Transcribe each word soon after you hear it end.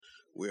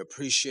We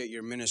appreciate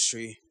your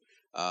ministry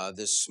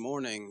this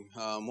morning.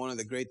 One of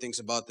the great things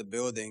about the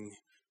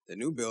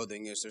new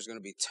building, is there's going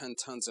to be 10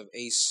 tons of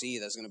AC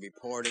that's going to be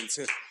poured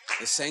into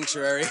the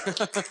sanctuary.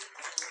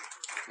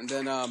 And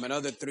then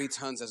another 3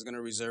 tons that's going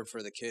to reserve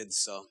for the kids,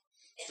 so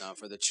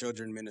for the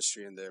children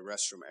ministry in the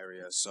restroom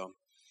area. So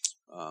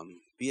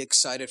be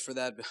excited for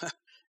that.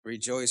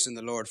 Rejoice in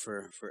the Lord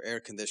for air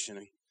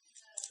conditioning.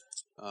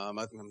 I'm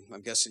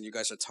guessing you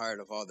guys are tired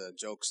of all the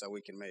jokes that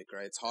we can make,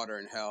 right? It's hotter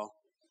in hell.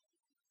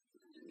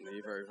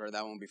 You've heard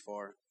that one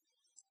before.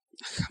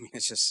 I mean,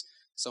 it's just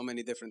so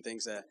many different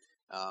things that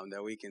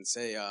we can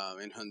say.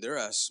 In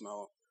Honduras,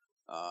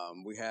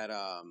 we had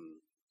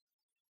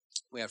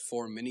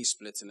 4 mini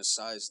splits in the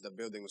size. The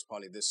building was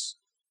probably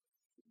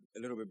a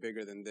little bit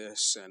bigger than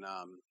this, and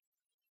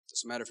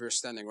doesn't matter if you're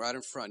standing right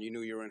in front, you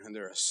knew you were in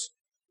Honduras.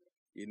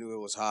 You knew it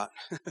was hot,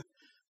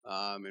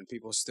 and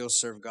people still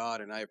serve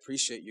God. And I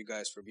appreciate you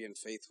guys for being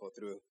faithful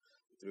through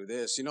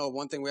this. You know,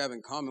 one thing we have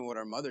in common with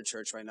our mother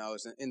church right now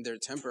is in their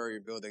temporary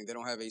building, they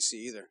don't have AC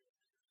either.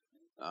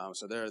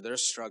 So they're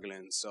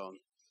struggling. So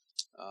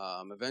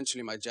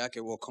eventually my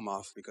jacket will come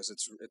off because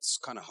it's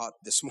kind of hot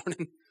this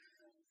morning.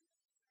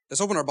 Let's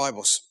open our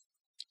Bibles.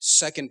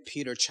 2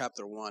 Peter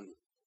chapter 1,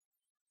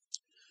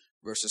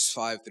 verses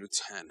 5 through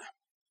 10.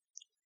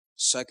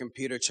 2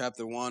 Peter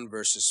chapter 1,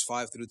 verses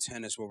 5 through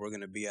 10 is where we're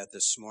going to be at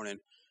this morning.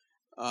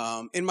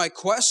 In my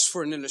quest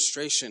for an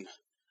illustration,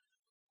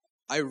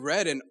 I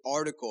read an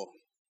article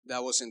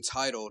that was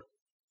entitled,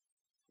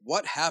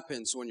 "What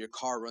Happens When Your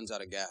Car Runs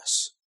Out of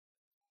Gas?"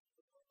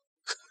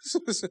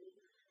 It's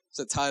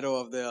the title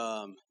of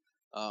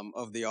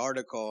the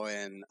article,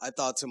 and I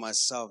thought to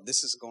myself,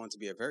 this is going to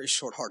be a very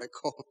short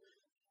article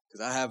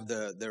because I have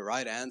the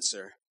right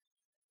answer.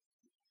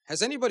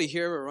 Has anybody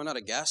here ever run out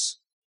of gas?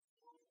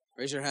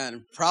 Raise your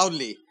hand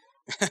proudly.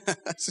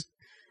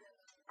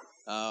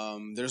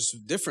 There's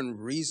different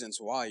reasons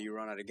why you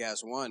run out of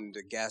gas. One,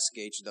 the gas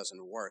gauge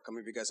doesn't work. How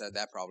many of you guys had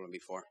that problem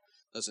before?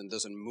 Doesn't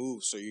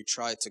move, so you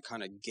try to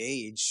kind of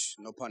gauge,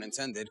 no pun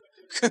intended,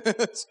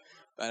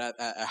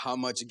 at how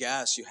much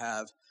gas you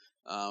have.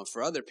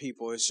 For other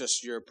people, it's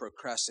just your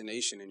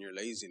procrastination and your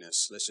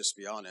laziness. Let's just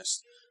be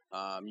honest.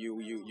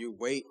 You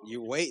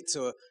wait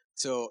till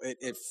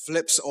it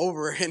flips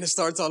over and it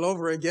starts all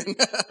over again.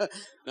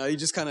 No, you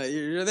just kind of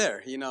you're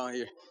there. You know,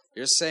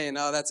 you're saying,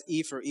 "Oh, that's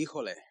E for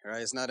híjole,"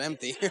 right? It's not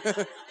empty.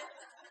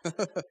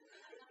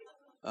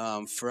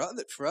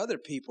 For other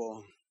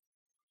people,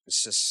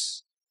 it's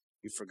just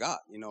you forgot,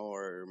 you know,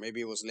 or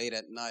maybe it was late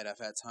at night. I've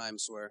had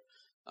times where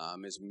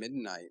it's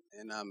midnight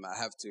and I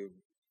have to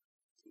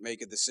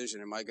make a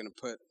decision. Am I going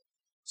to put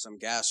some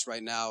gas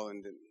right now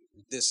and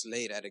this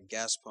late at a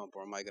gas pump,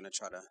 or am I going to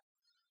try to,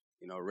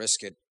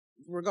 risk it,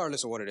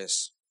 regardless of what it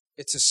is?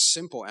 It's a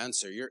simple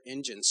answer. Your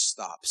engine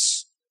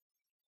stops.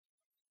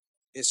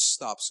 It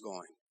stops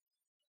going.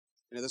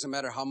 And it doesn't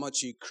matter how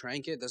much you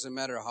crank it. Doesn't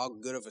matter how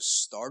good of a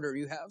starter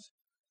you have.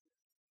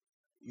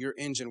 Your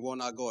engine will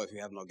not go if you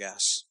have no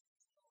gas.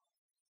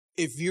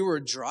 If you were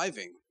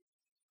driving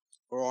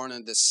or on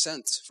a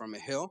descent from a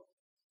hill,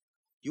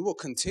 you will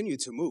continue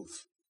to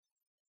move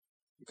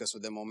because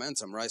of the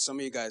momentum, right? Some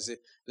of you guys,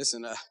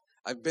 listen,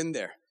 I've been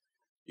there.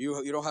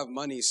 You don't have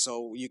money,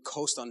 so you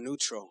coast on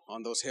neutral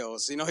on those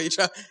hills. You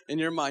try, in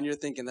your mind, you're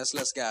thinking that's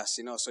less gas,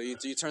 so you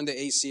turn the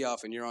AC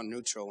off and you're on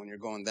neutral when you're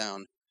going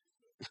down.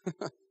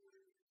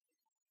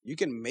 You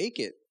can make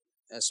it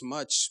as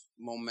much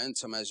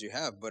momentum as you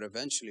have, but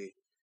eventually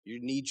you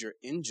need your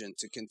engine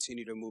to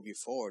continue to move you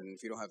forward. And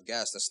if you don't have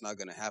gas, that's not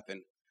going to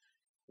happen.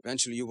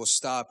 Eventually you will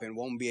stop and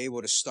won't be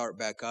able to start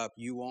back up.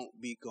 You won't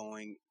be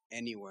going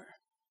anywhere.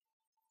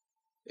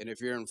 And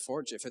if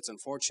it's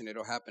unfortunate,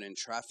 it'll happen in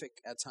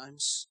traffic at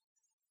times.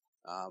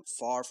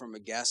 Far from a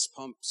gas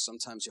pump,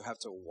 sometimes you have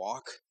to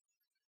walk,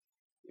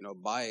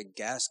 buy a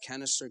gas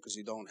canister because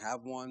you don't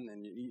have one.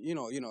 And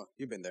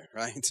you've been there,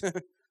 right?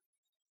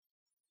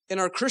 In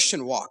our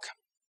Christian walk,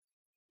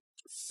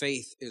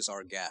 faith is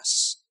our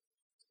gas.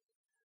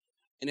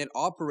 And it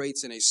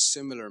operates in a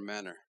similar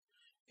manner.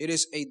 It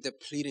is a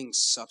depleting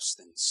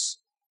substance.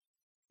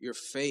 Your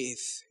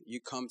faith, you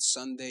come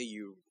Sunday,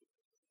 you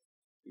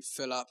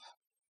fill up.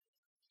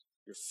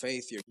 Your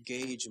faith, your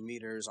gauge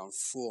meter is on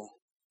full.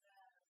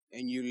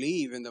 And you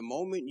leave, and the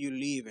moment you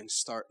leave and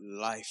start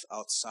life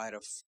outside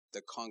of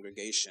the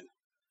congregation,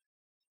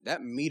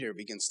 that meter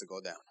begins to go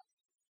down.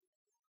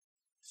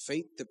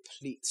 Faith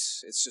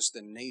depletes. It's just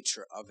the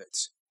nature of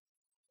it.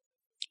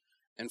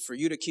 And for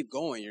you to keep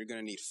going, you're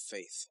going to need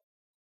faith.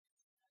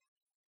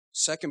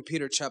 2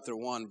 Peter chapter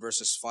 1,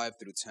 verses 5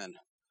 through 10.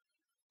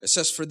 It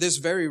says, "For this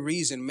very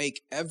reason,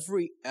 make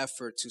every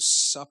effort to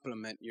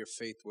supplement your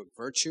faith with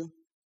virtue,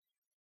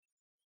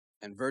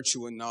 and virtue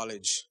with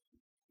knowledge,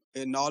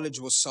 and knowledge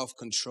with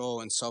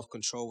self-control, and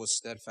self-control with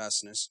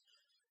steadfastness,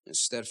 and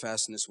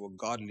steadfastness with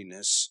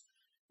godliness,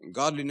 and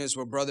godliness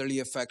with brotherly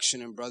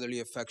affection, and brotherly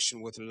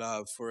affection with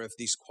love. For if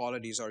these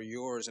qualities are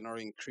yours and are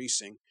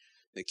increasing,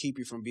 they keep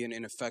you from being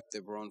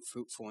ineffective or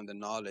unfruitful in the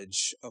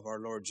knowledge of our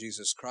Lord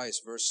Jesus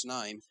Christ." Verse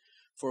 9,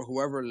 For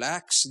whoever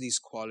lacks these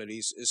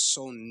qualities is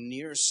so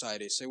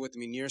nearsighted. Say with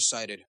me,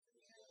 nearsighted.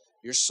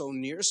 You're so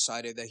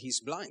nearsighted that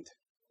he's blind,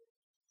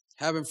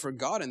 having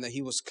forgotten that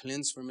he was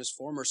cleansed from his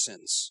former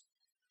sins.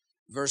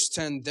 Verse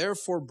 10,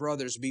 therefore,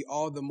 brothers, be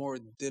all the more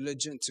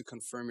diligent to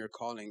confirm your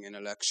calling and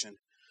election.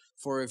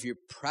 For if you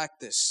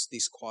practice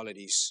these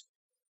qualities,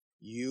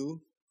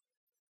 you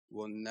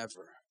will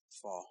never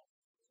fall.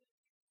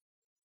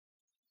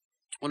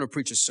 I want to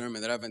preach a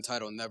sermon that I've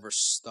entitled, Never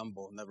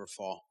Stumble, Never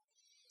Fall.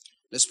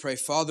 Let's pray.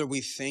 Father, we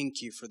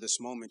thank you for this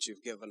moment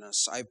you've given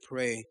us. I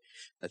pray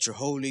that your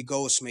Holy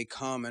Ghost may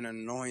come and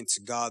anoint,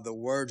 God, the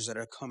words that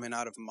are coming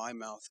out of my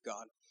mouth,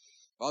 God.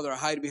 Father, I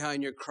hide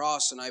behind your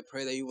cross, and I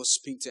pray that you will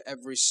speak to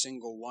every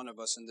single one of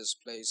us in this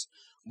place.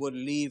 Would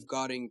leave,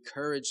 God,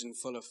 encouraged and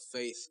full of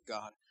faith,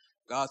 God.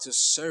 God, to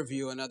serve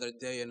you another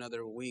day,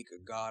 another week,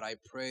 God. I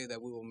pray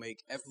that we will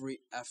make every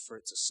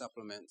effort to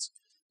supplement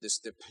this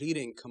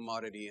depleting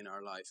commodity in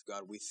our life.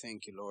 God, we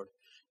thank you, Lord.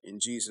 In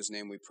Jesus'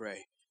 name we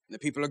pray. And the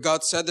people of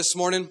God said this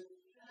morning,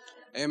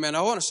 amen.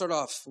 I want to start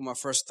off with my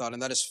first thought,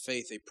 and that is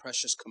faith, a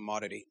precious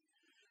commodity.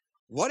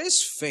 What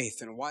is faith,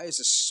 and why is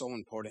this so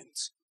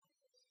important?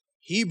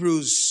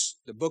 Hebrews,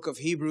 the book of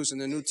Hebrews in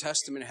the New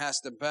Testament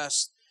has the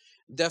best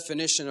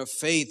definition of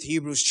faith.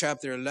 Hebrews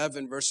chapter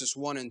 11, verses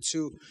 1 and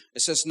 2.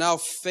 It says, now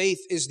faith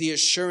is the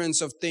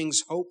assurance of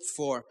things hoped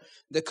for,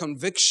 the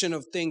conviction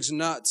of things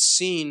not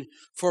seen.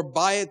 For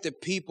by it the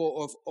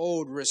people of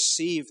old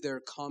received their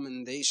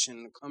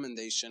commendation.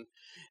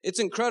 It's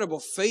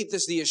incredible. Faith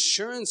is the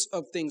assurance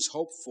of things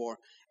hoped for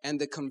and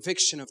the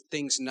conviction of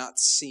things not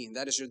seen.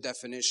 That is your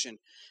definition.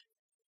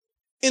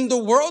 In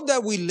the world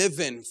that we live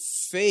in,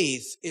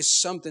 faith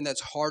is something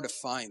that's hard to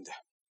find.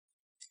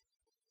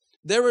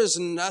 There is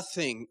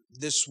nothing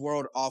this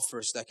world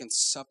offers that can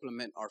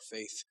supplement our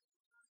faith.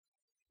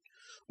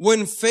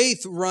 When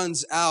faith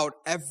runs out,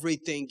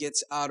 everything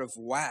gets out of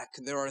whack.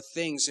 There are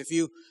things, if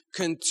you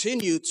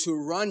continue to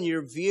run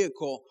your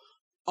vehicle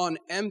on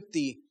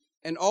empty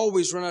and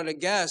always run out of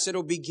gas,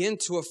 it'll begin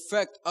to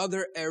affect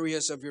other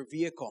areas of your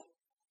vehicle.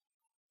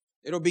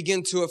 It'll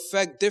begin to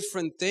affect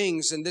different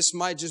things, and this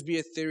might just be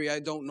a theory. I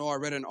don't know. I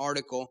read an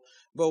article.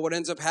 But what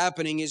ends up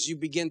happening is you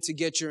begin to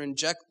get your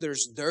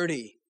injectors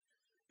dirty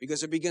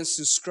because it begins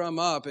to scrum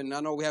up. And I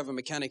know we have a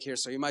mechanic here,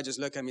 so you might just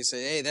look at me and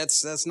say, hey,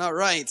 that's not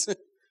right.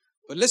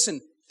 But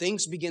listen,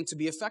 things begin to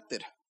be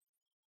affected.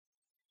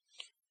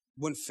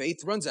 When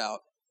faith runs out,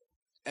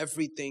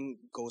 everything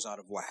goes out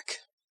of whack.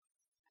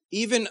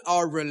 Even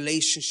our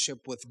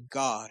relationship with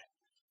God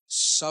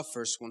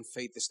suffers when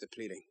faith is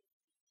depleting.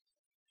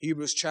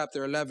 Hebrews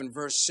chapter 11,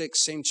 verse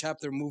 6, same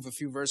chapter, move a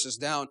few verses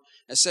down.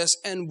 It says,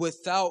 and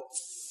without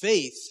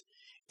faith,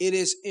 it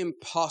is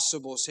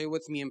impossible. Say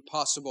with me,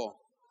 impossible.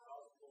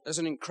 That's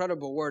an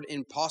incredible word,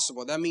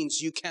 impossible. That means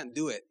you can't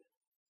do it.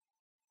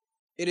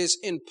 It is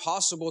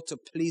impossible to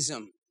please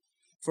Him.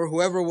 For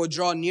whoever will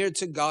draw near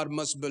to God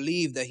must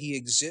believe that He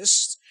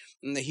exists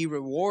and that He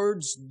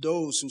rewards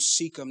those who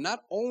seek Him. Not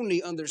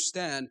only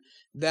understand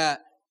that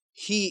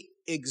He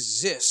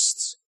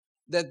exists,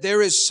 that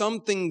there is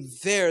something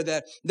there,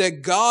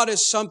 that God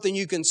is something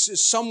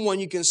someone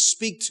you can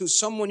speak to,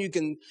 someone you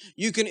can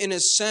in a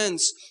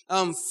sense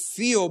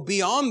feel.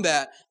 Beyond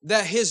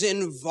that His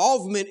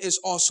involvement is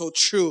also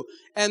true,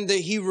 and that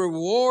He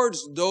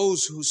rewards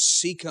those who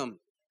seek Him.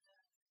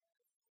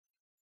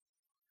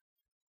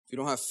 If you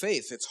don't have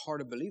faith, it's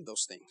hard to believe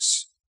those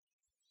things.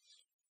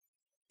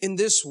 In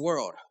this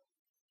world,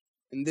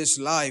 in this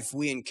life,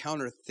 we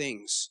encounter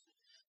things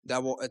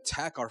that will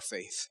attack our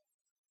faith.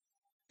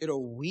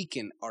 It'll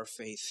weaken our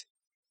faith.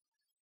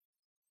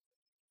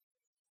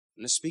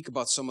 Let's speak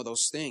about some of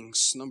those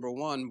things. Number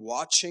one,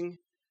 watching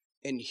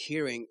and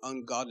hearing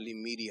ungodly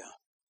media.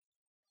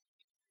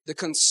 The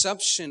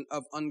conception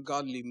of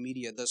ungodly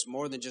media does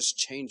more than just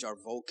change our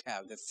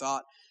vocab. The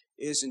thought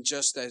isn't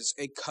just as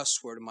a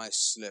cuss word might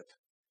slip.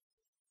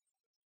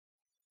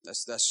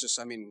 That's just,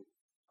 I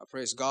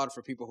praise God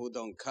for people who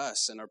don't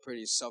cuss and are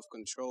pretty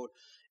self-controlled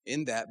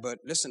in that. But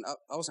listen,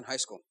 I was in high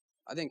school.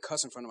 I didn't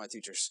cuss in front of my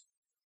teachers.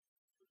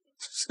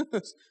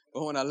 But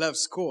when I left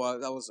school, I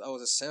was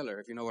a sailor,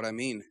 if you know what I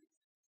mean.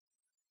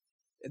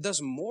 It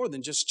does more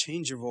than just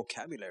change your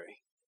vocabulary.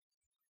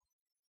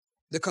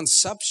 The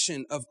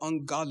consumption of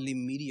ungodly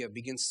media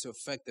begins to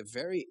affect the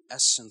very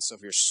essence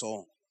of your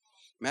soul.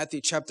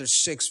 Matthew chapter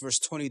 6, verse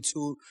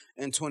 22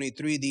 and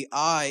 23, the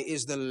eye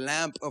is the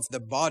lamp of the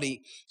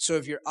body. So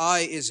if your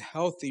eye is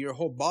healthy, your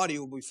whole body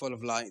will be full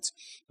of light.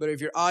 But if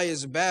your eye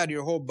is bad,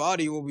 your whole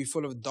body will be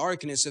full of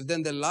darkness. If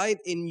then the light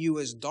in you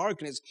is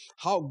darkness,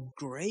 how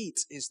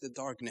great is the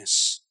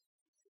darkness?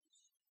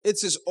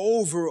 It's this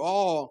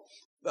overall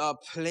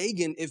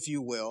plaguing, if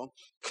you will,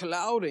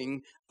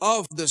 clouding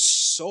of the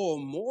soul,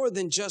 more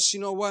than just,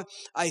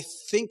 I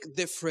think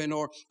different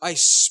or I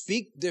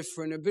speak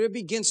different, but it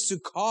begins to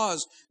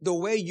cause the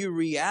way you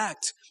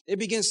react. It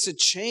begins to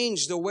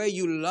change the way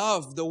you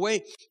love, the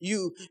way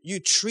you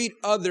treat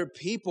other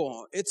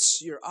people.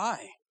 It's your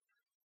eye.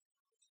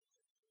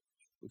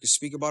 We can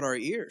speak about our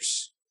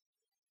ears.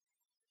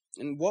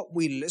 And what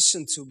we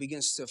listen to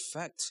begins to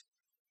affect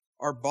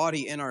our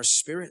body and our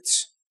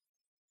spirits.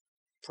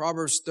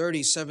 Proverbs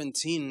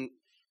 30:17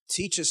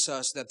 teaches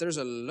us that there's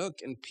a look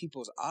in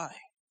people's eye.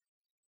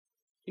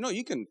 You know,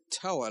 you can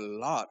tell a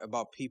lot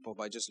about people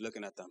by just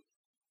looking at them.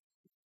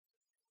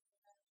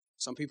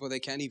 Some people, they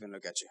can't even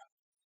look at you.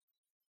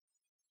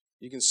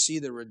 You can see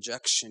the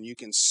rejection. You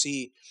can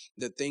see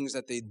the things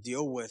that they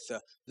deal with,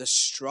 the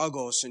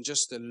struggles, and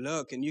just the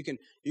look. And you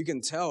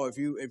can tell if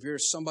you're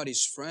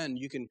somebody's friend,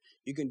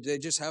 they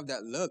just have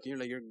that look. You're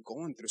like, you're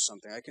going through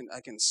something.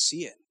 I can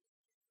see it.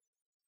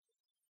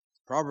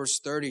 Proverbs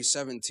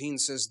 30:17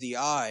 says, the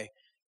eye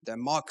that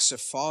mocks a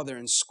father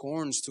and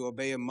scorns to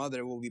obey a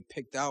mother will be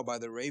picked out by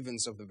the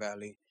ravens of the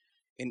valley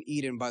and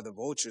eaten by the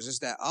vultures. It's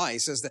that eye.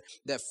 It says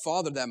that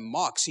father that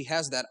mocks, he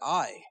has that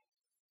eye.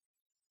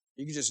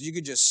 You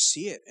could just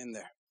see it in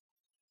there.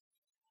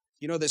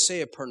 You know, they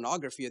say a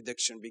pornography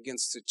addiction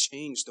begins to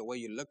change the way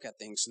you look at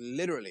things,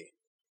 literally.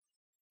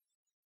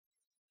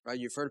 Right?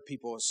 You've heard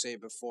people say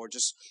before,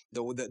 just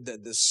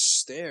the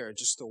stare,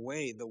 just the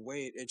way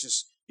it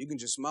just, you can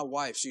just, my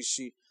wife,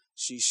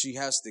 she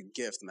has the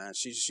gift, man.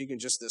 She can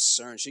just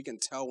discern. She can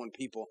tell when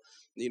people,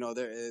 you know,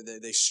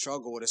 they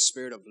struggle with a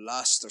spirit of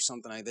lust or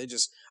something like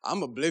that.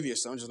 I'm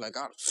oblivious. I'm just like,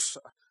 God,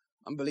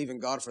 I'm believing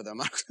God for them.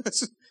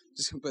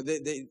 But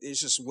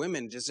it's just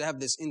women just have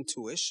this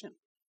intuition.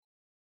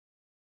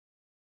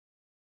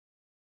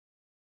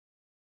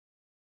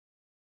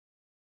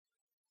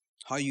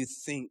 How you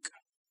think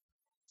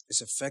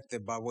is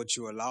affected by what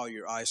you allow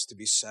your eyes to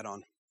be set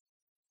on.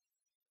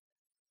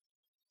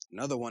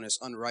 Another one is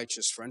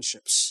unrighteous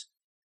friendships.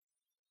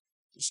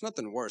 There's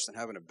nothing worse than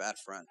having a bad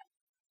friend.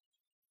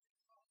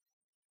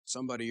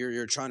 Somebody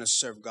you're trying to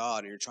serve God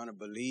and you're trying to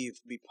believe,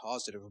 be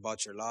positive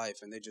about your life,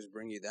 and they just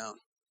bring you down.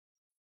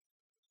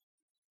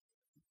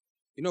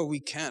 You know,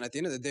 at the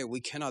end of the day,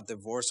 we cannot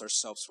divorce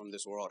ourselves from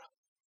this world.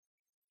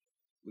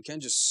 We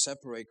can't just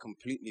separate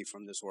completely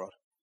from this world.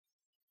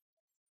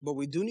 But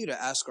we do need to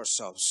ask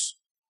ourselves,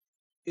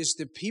 is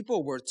the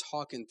people we're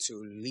talking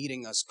to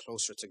leading us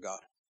closer to God?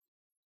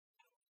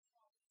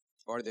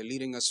 Or are they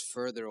leading us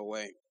further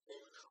away?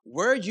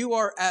 Where you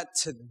are at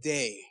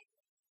today,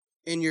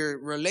 in your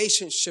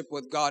relationship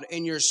with God,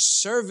 in your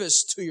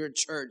service to your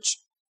church,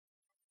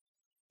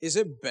 is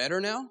it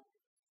better now?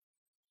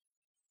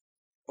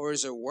 Or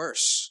is it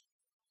worse?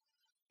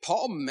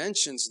 Paul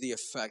mentions the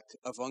effect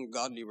of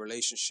ungodly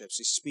relationships.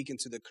 He's speaking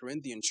to the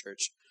Corinthian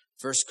church.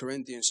 1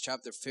 Corinthians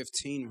chapter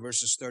 15,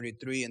 verses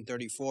 33 and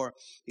 34.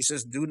 He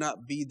says, do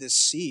not be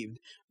deceived.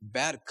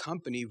 Bad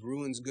company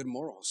ruins good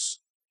morals.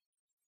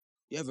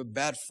 You have a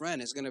bad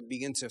friend, it's going to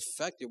begin to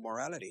affect your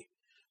morality.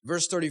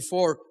 Verse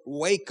 34,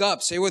 wake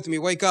up. Say with me,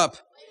 wake up.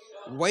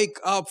 Wake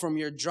up from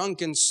your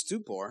drunken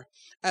stupor,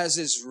 as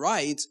is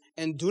right,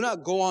 and do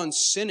not go on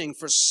sinning,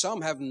 for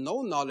some have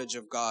no knowledge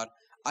of God.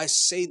 I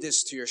say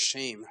this to your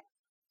shame.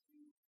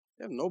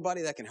 You have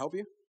nobody that can help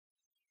you?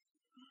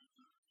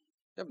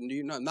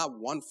 You have not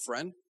one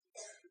friend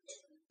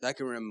that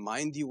can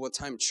remind you what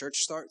time church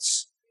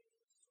starts?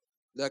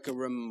 That can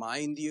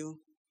remind you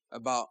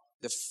about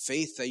the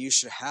faith that you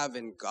should have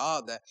in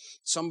God, that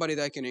somebody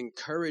that can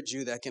encourage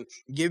you, that can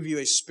give you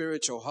a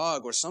spiritual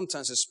hug, or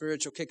sometimes a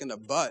spiritual kick in the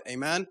butt,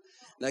 amen?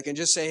 That can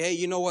just say, hey,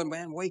 you know what,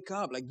 man, wake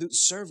up, like, dude,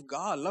 serve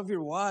God, love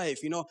your wife,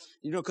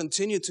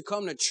 continue to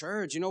come to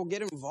church,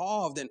 get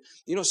involved, and,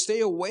 stay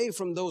away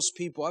from those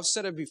people. I've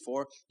said it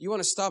before, you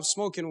want to stop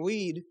smoking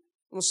weed, you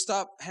want to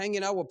stop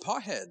hanging out with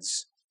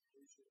potheads,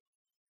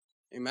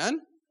 amen?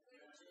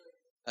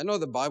 I know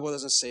the Bible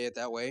doesn't say it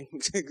that way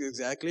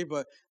exactly,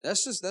 but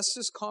that's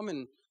just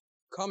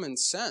common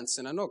sense.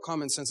 And I know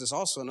common sense is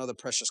also another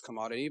precious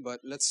commodity,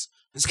 but let's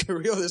get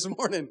real this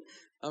morning.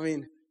 I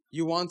mean,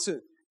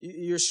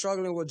 you're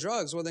struggling with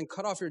drugs, well then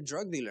cut off your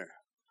drug dealer.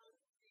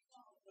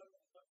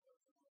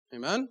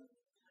 Amen?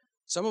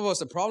 Some of us,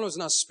 the problem is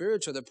not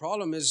spiritual, the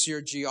problem is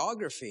your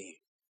geography.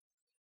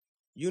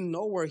 You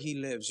know where he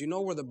lives, you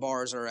know where the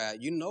bars are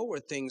at, you know where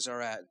things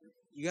are at.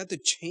 You have to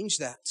change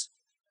that.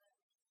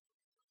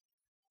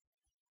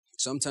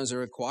 Sometimes it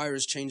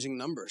requires changing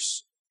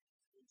numbers,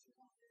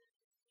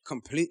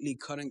 completely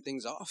cutting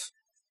things off.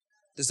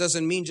 This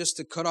doesn't mean just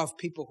to cut off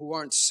people who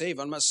aren't saved.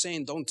 I'm not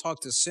saying don't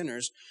talk to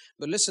sinners,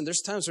 but listen,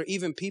 there's times where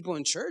even people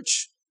in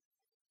church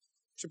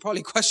should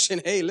probably question,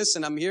 hey,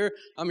 listen, I'm here,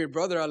 I'm your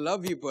brother, I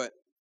love you, but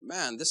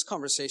man, this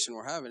conversation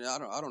we're having, I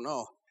don't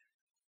know.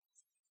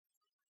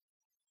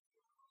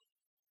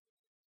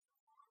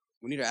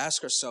 We need to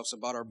ask ourselves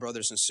about our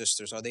brothers and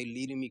sisters. Are they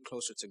leading me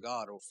closer to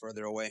God or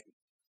further away?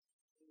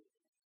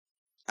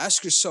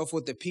 Ask yourself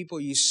what the people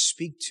you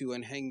speak to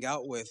and hang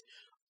out with,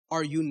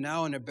 are you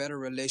now in a better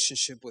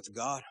relationship with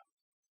God?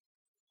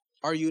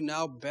 Are you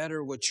now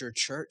better with your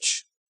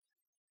church?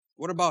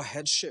 What about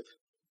headship?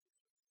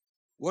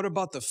 What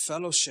about the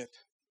fellowship?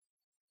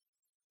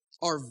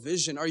 Our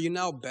vision, are you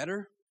now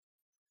better?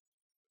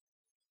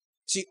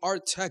 See, our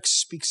text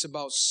speaks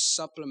about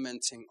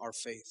supplementing our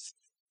faith.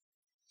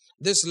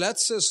 This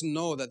lets us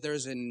know that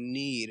there's a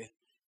need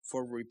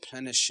for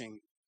replenishing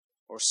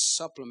or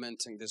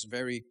supplementing this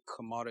very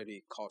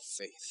commodity called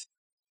faith.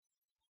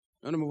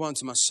 I'm going to move on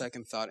to my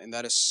second thought, and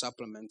that is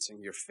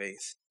supplementing your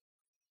faith.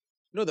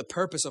 The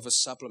purpose of a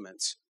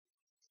supplement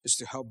is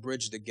to help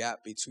bridge the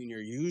gap between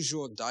your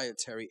usual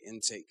dietary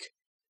intake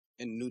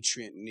and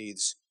nutrient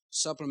needs.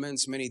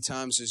 Supplements many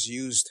times is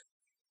used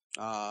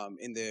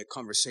in the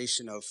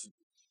conversation of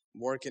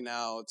working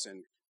out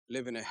and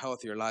living a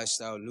healthier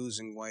lifestyle,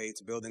 losing weight,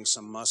 building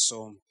some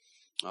muscle,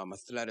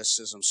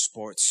 athleticism,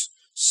 sports.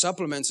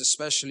 Supplements,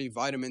 especially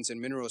vitamins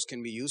and minerals,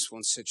 can be useful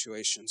in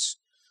situations.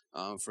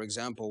 For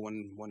example,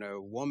 when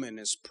a woman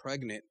is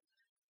pregnant,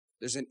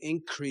 there's an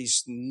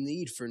increased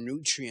need for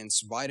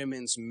nutrients,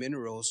 vitamins,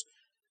 minerals,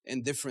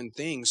 and different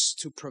things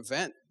to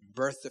prevent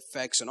birth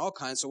defects and all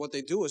kinds. So what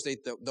they do is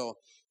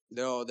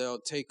they'll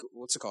take,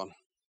 what's it called?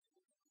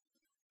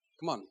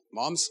 Come on,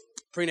 moms,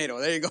 prenatal.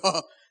 There you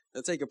go.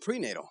 They'll take a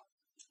prenatal,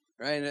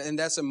 right? And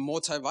that's a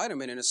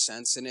multivitamin in a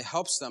sense, and it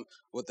helps them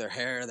with their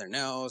hair, their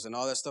nails, and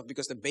all that stuff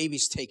because the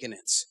baby's taking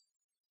it.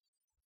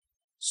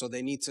 So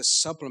they need to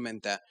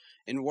supplement that.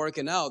 In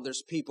working out,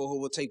 there's people who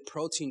will take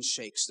protein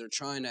shakes. They're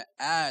trying to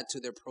add to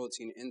their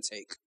protein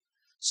intake.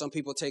 Some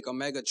people take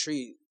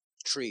omega-3s,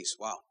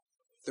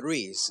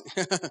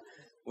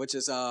 which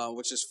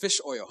is fish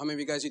oil. How many of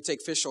you guys, you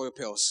take fish oil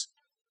pills?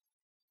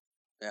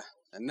 Yeah,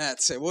 and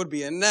that's, it would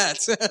be a net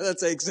that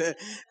takes it.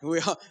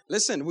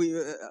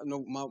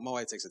 No, my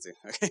wife takes it too.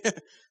 Okay,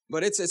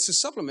 but it's a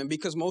supplement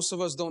because most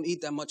of us don't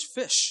eat that much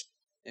fish,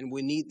 and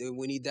we need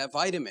that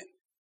vitamin.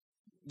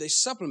 They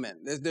supplement.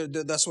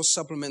 That's what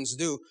supplements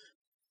do.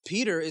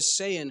 Peter is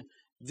saying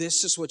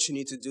this is what you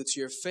need to do to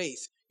your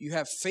faith. You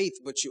have faith,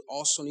 but you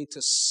also need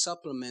to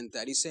supplement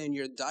that. He's saying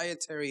your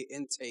dietary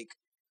intake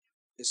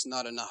is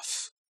not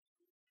enough.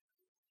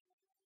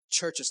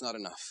 Church is not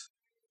enough.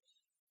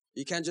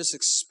 You can't just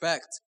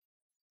expect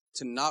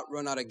to not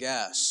run out of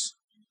gas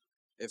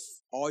if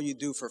all you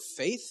do for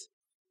faith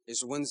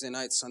is Wednesday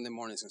nights, Sunday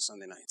mornings, and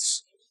Sunday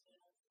nights.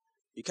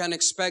 You can't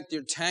expect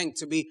your tank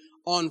to be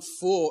on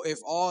full if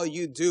all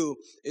you do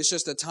is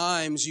just the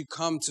times you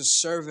come to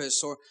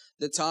service or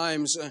the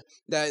times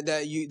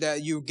that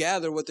you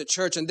gather with the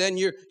church, and then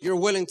you're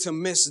willing to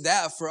miss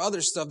that for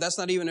other stuff. That's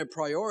not even a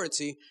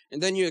priority,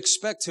 and then you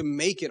expect to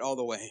make it all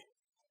the way.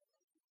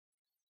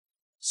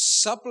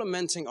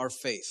 Supplementing our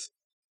faith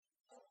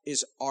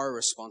is our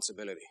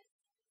responsibility.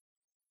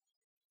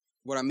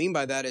 What I mean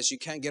by that is you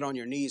can't get on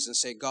your knees and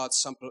say, God,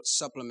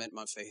 supplement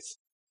my faith.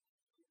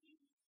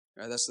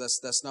 Right?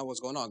 That's not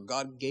what's going on.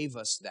 God gave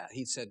us that.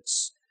 He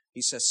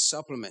says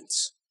supplement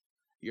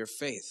your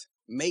faith.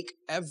 Make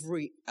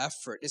every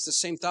effort. It's the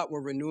same thought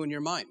we're renewing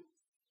your mind.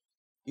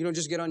 You don't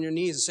just get on your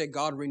knees and say,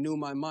 God, renew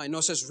my mind. No,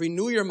 it says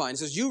renew your mind. It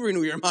says you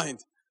renew your mind.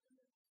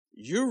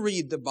 You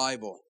read the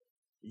Bible.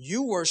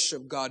 You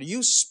worship God.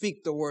 You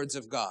speak the words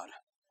of God.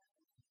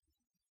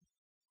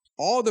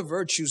 All the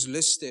virtues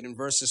listed in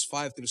verses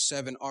 5 through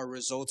 7 are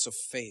results of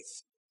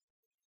faith.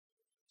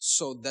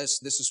 So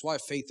this is why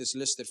faith is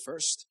listed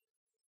first.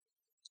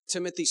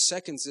 Timothy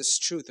seconds this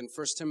truth in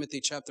 1 Timothy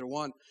chapter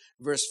 1,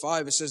 verse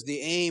 5. It says, the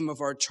aim of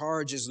our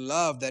charge is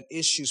love that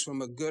issues from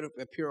a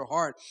pure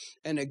heart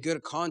and a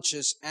good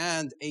conscience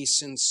and a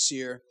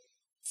sincere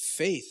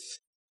faith.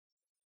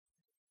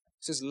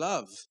 It says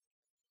love.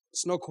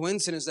 It's no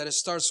coincidence that it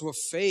starts with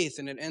faith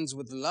and it ends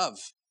with love.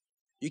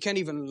 You can't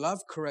even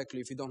love correctly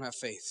if you don't have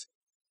faith.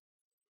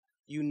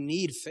 You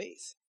need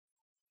faith.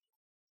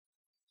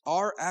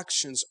 Our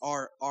actions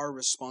are our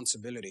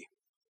responsibility.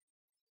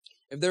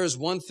 If there is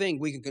one thing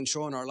we can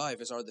control in our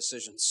life, it's our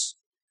decisions.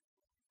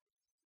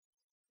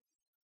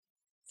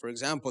 For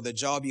example, the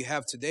job you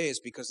have today is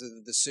because of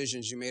the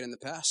decisions you made in the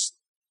past.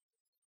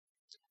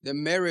 The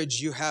marriage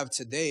you have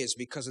today is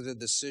because of the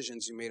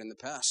decisions you made in the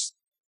past.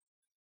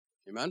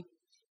 Amen?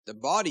 The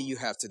body you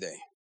have today,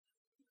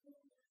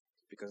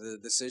 because of the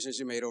decisions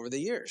you made over the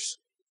years.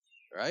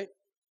 Right?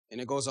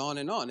 And it goes on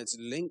and on. It's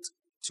linked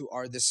to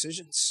our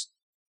decisions.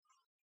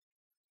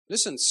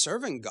 Listen,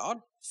 serving God,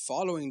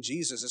 following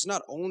Jesus, is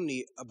not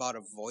only about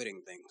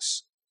avoiding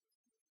things.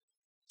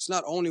 It's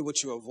not only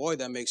what you avoid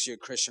that makes you a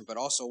Christian, but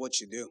also what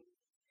you do.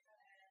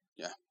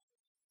 Yeah.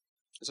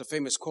 There's a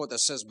famous quote that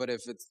says, but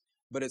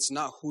it's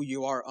not who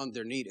you are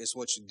underneath, it's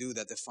what you do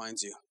that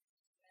defines you.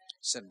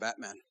 Said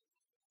Batman.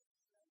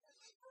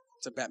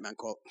 It's a Batman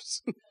quote.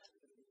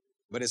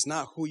 But it's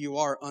not who you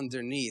are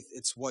underneath,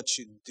 it's what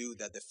you do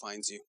that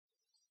defines you.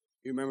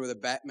 You remember the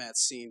Batman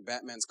scene?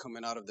 Batman's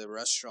coming out of the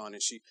restaurant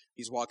and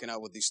he's walking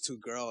out with these two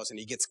girls and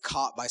he gets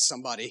caught by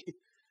somebody,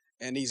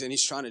 and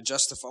he's trying to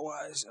justify. Well,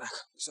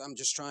 I'm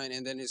just trying,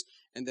 and then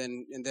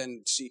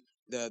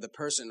the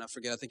person, I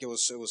forget, I think it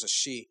was a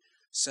she,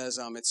 says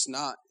it's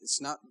not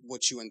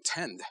what you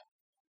intend.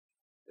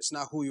 It's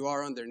not who you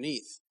are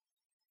underneath.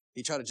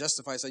 He tried to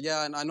justify. He said,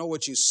 yeah, and I know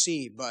what you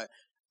see, but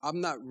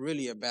I'm not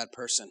really a bad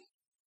person.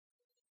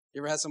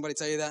 You ever had somebody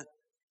tell you that?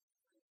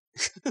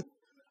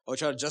 Or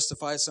try to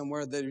justify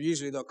somewhere?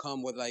 They'll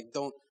come with like,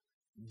 don't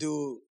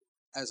do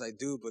as I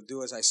do, but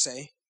do as I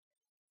say.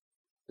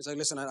 It's like,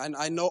 listen,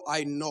 I know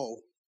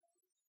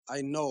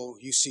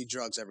you see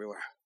drugs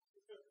everywhere.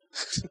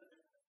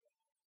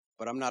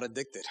 But I'm not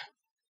addicted.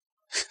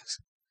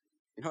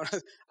 You know,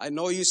 I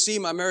know you see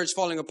my marriage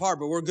falling apart,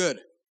 but we're good.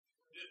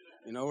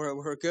 You know,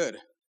 we're good.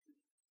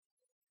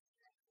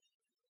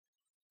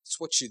 It's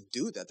what you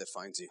do that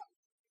defines you.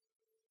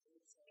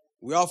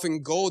 We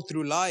often go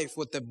through life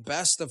with the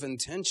best of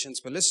intentions,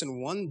 but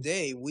listen, one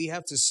day we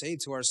have to say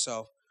to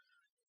ourselves,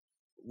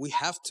 we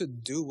have to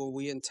do what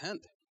we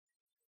intend.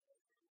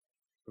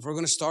 If we're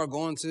going to start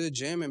going to the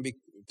gym and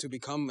to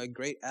become a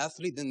great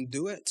athlete, then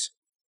do it.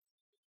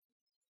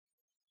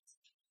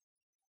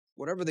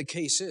 Whatever the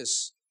case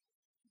is,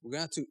 we're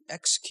going to have to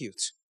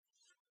execute.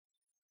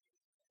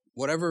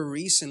 Whatever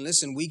reason,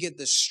 listen, we get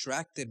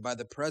distracted by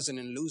the present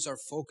and lose our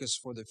focus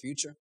for the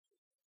future.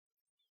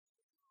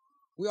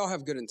 We all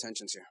have good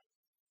intentions here.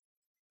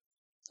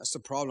 That's the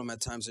problem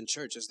at times in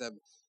church, is that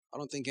I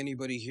don't think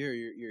anybody here,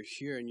 you're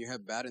here and you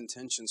have bad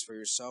intentions for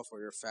yourself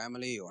or your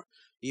family or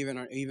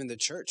even the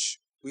church.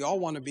 We all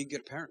want to be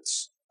good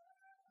parents.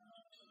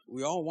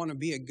 We all want to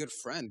be a good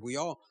friend. We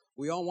all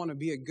want to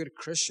be a good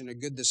Christian, a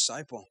good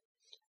disciple.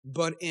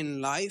 But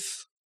in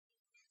life,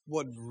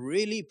 what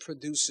really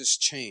produces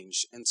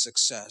change and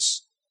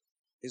success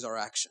is our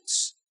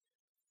actions.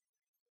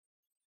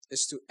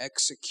 It's to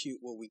execute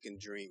what we can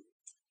dream.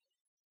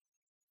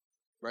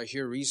 Right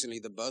here recently,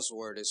 the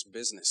buzzword is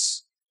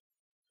business.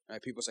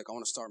 Right? People say, I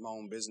want to start my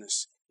own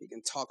business. You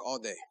can talk all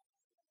day.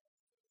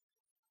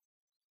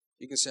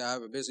 You can say, I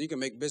have a business. You can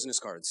make business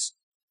cards.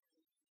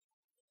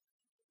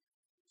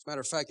 As a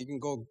matter of fact, you can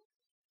go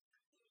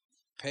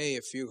pay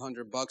a few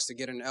 $100 to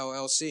get an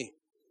LLC.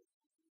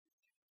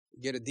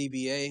 Get a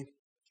DBA.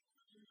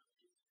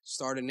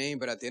 Start a name.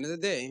 But at the end of the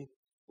day,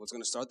 what's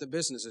going to start the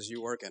business is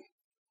you working.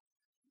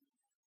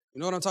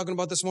 You know what I'm talking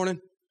about this morning?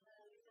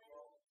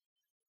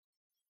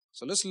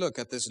 So let's look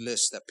at this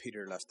list that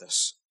Peter left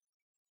us.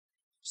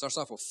 Starts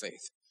off with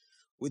faith.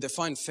 We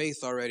defined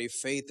faith already.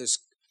 Faith is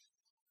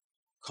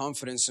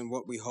confidence in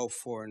what we hope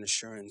for and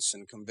assurance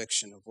and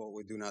conviction of what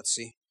we do not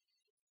see.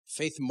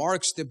 Faith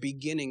marks the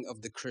beginning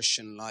of the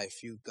Christian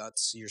life.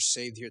 You're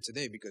saved here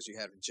today because you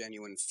had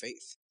genuine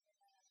faith.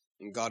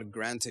 And God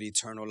granted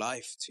eternal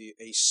life to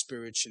a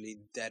spiritually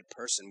dead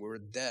person. We were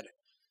dead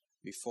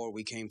before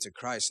we came to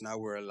Christ. Now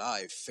we're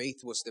alive.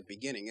 Faith was the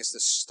beginning. It's the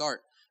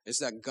start. It's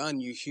that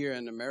gun you hear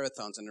in the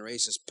marathons and the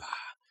races. Bah,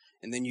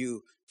 and then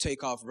you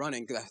take off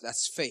running.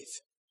 That's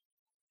faith.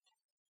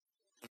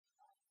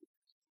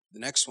 The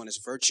next one is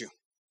virtue.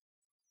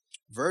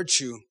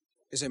 Virtue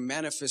is a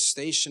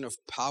manifestation of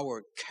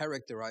power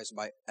characterized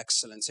by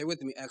excellence. Say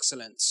with me,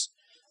 excellence.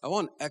 I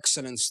want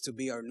excellence to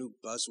be our new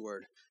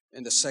buzzword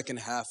in the second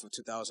half of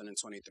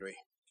 2023.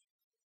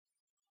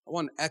 I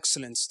want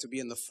excellence to be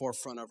in the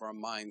forefront of our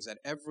minds, that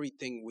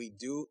everything we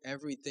do,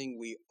 everything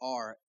we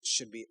are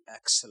should be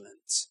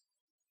excellent.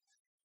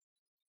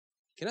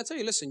 Can I tell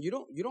you, listen, you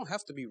don't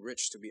have to be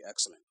rich to be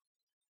excellent.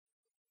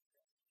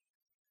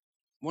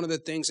 One of the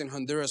things in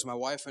Honduras, my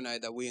wife and I,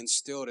 that we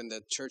instilled in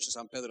the church of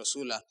San Pedro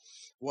Sula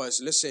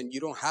was, listen, you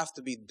don't have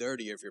to be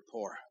dirty if you're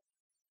poor.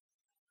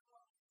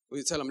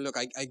 We tell them, look,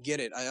 I get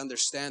it. I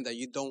understand that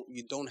you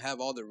don't have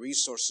all the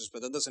resources,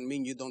 but that doesn't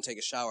mean you don't take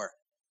a shower.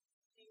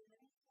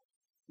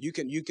 You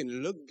can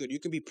look good. You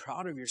can be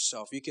proud of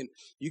yourself. You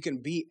can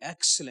be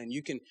excellent.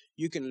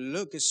 You can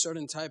look a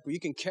certain type. You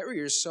can carry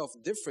yourself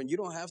different. You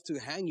don't have to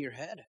hang your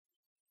head.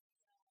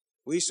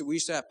 We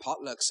used to have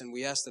potlucks, and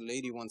we asked the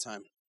lady one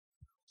time.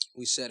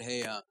 We said,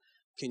 hey,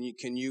 can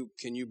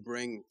you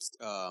bring?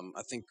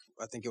 I think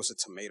it was a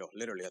tomato.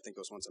 Literally, I think it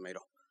was one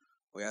tomato.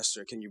 We asked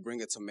her, can you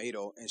bring a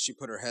tomato? And she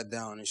put her head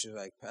down and she was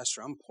like,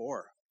 Pastor, I'm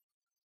poor,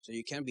 so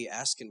you can't be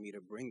asking me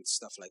to bring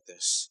stuff like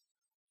this.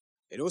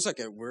 It was like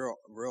a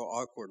real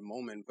awkward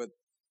moment, but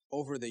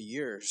over the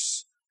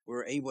years, we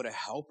were able to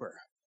help her.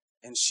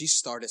 And she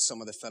started some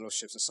of the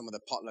fellowships and some of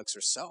the potlucks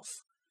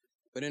herself.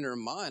 But in her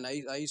mind,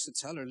 I used to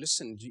tell her,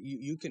 listen,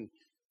 you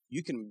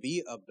can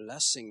be a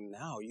blessing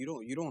now.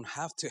 You don't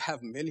have to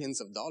have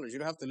millions of dollars. You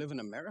don't have to live in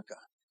America.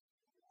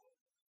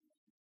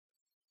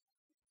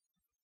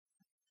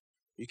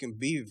 You can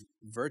be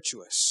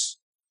virtuous.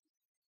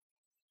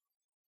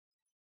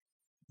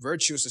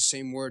 Virtue is the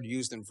same word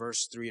used in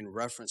verse 3 in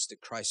reference to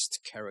Christ's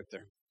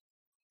character.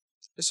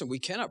 Listen, we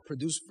cannot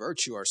produce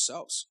virtue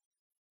ourselves.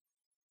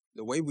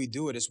 The way we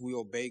do it is we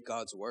obey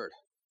God's word.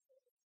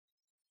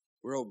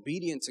 We're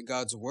obedient to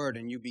God's word,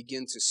 and you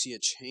begin to see a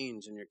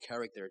change in your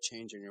character, a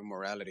change in your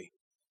morality.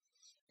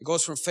 It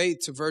goes from faith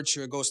to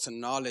virtue. It goes to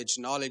knowledge.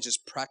 Knowledge is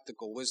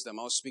practical wisdom.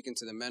 I was speaking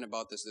to the men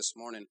about this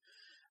morning.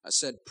 I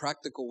said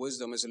practical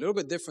wisdom is a little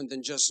bit different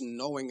than just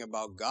knowing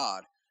about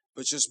God,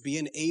 but just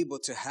being able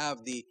to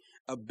have the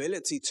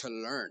ability to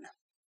learn.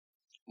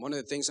 One of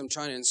the things I'm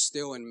trying to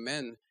instill in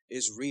men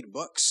is read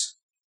books.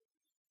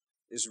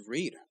 Is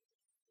read.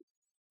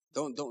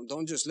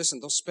 Don't just listen.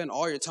 Don't spend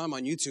all your time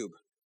on YouTube.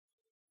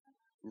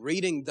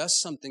 Reading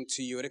does something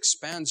to you. It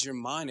expands your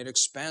mind. It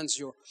expands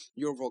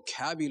your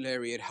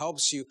vocabulary. It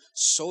helps you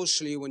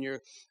socially when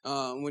you're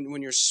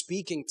when you're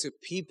speaking to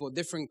people,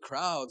 different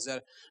crowds,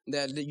 that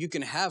you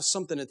can have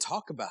something to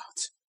talk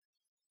about.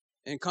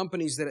 And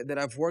companies that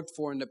I've worked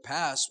for in the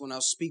past, when I'll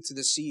speak to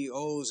the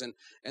CEOs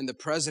and the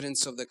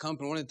presidents of the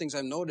company, one of the things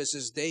I've noticed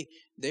is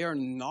they are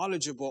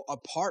knowledgeable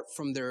apart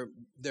from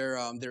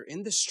their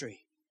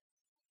industry.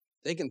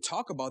 They can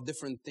talk about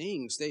different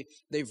things.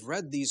 They've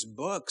read these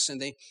books,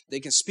 and they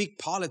can speak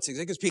politics.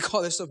 They can speak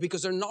all this stuff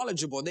because they're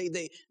knowledgeable.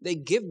 They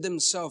give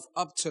themselves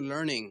up to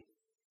learning.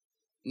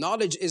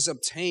 Knowledge is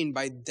obtained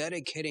by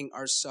dedicating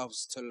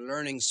ourselves to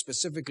learning,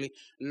 specifically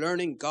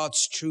learning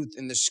God's truth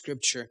in the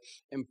scripture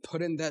and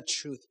putting that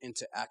truth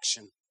into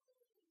action.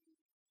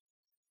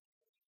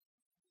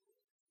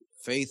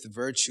 Faith,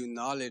 virtue,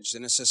 knowledge,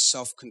 and it says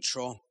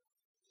self-control.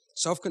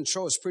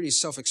 Self-control is pretty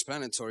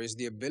self-explanatory. It's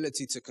the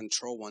ability to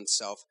control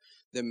oneself,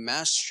 the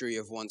mastery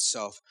of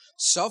oneself.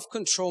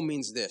 Self-control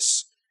means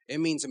this. It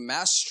means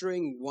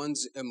mastering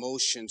one's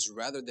emotions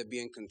rather than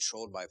being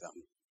controlled by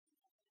them.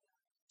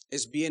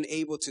 Is being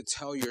able to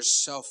tell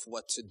yourself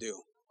what to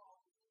do.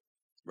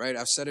 Right?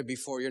 I've said it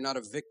before. You're not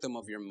a victim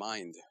of your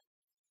mind.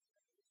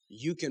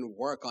 You can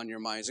work on your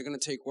mind. Is it going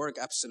to take work?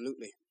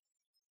 Absolutely.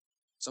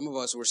 Some of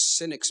us, we're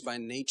cynics by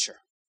nature.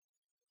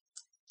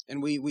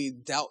 And we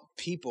doubt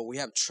people. We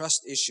have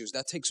trust issues.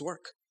 That takes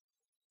work.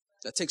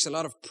 That takes a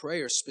lot of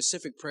prayer,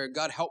 specific prayer.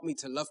 God, help me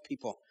to love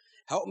people.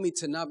 Help me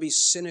to not be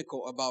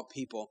cynical about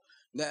people.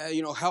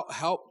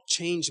 Help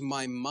change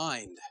my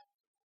mind.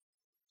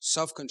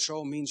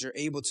 Self-control means you're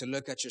able to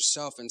look at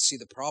yourself and see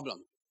the problem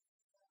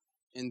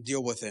and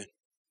deal with it.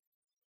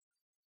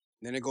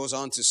 Then it goes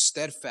on to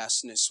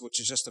steadfastness,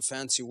 which is just a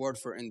fancy word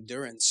for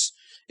endurance,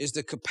 is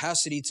the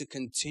capacity to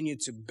continue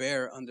to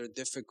bear under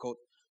difficult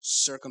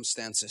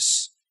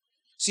circumstances.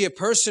 See, a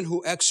person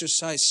who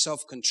exercises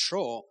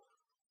self-control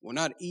will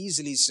not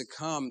easily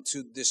succumb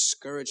to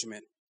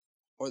discouragement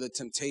or the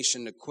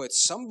temptation to quit.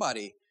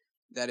 Somebody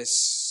that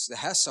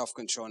has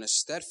self-control and is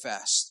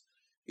steadfast,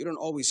 you don't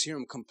always hear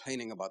them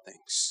complaining about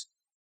things.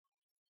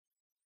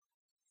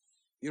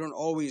 You don't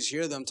always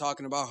hear them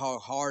talking about how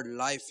hard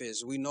life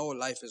is. We know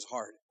life is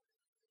hard.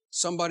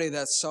 Somebody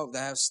that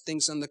has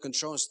things under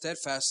control and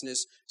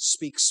steadfastness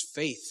speaks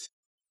faith.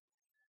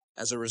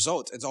 As a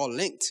result, it's all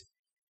linked.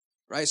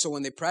 Right? So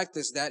when they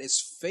practice that,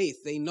 it's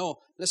faith. They know,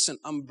 listen,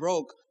 I'm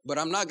broke, but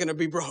I'm not going to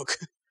be broke.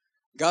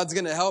 God's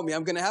going to help me.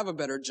 I'm going to have a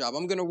better job.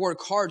 I'm going to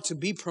work hard to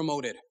be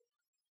promoted.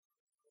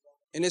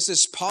 And it's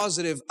this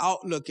positive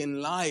outlook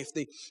in life.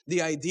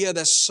 The idea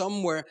that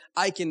somewhere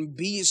I can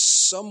be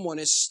someone.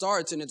 It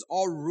starts and it's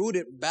all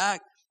rooted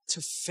back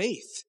to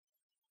faith.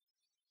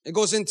 It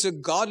goes into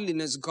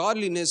godliness.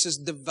 Godliness is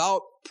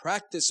devout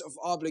practice of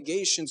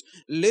obligations.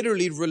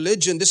 Literally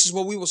religion. This is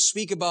what we will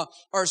speak about.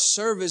 Our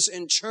service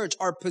in church,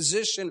 our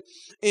position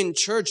in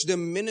church, the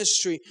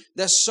ministry.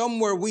 That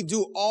somewhere we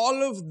do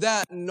all of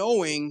that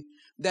knowing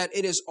that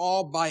it is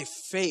all by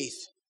faith.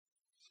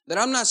 That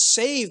I'm not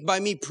saved by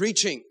me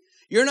preaching.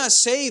 You're not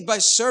saved by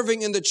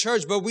serving in the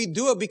church, but we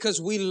do it because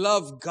we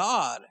love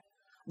God.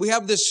 We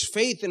have this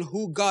faith in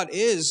who God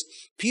is.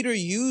 Peter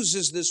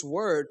uses this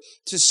word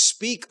to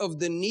speak of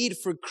the need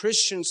for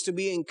Christians to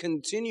be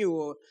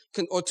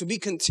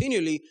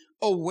continually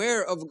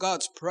aware of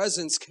God's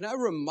presence. Can I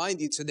remind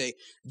you today,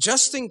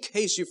 just in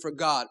case you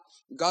forgot,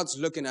 God's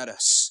looking at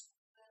us.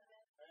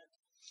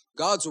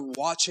 God's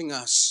watching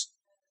us.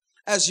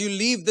 As you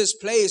leave this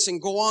place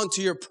and go on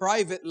to your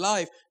private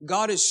life,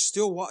 God is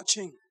still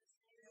watching.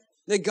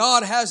 That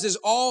God has this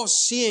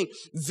all-seeing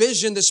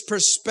vision, this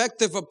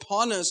perspective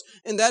upon us,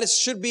 and that it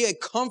should be a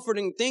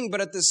comforting thing, but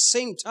at the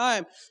same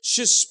time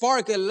should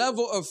spark a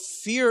level of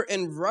fear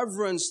and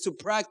reverence to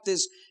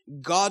practice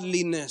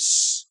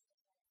godliness.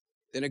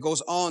 Then it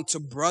goes on to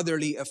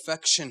brotherly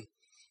affection.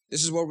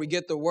 This is where we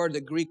get the word.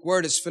 The Greek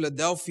word is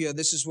Philadelphia.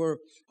 This is where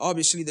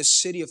obviously the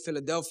city of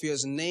Philadelphia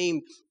is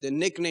named, the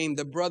nickname,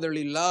 the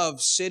brotherly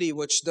love city,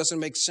 which doesn't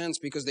make sense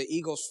because the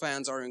Eagles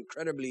fans are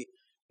incredibly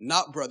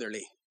not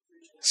brotherly.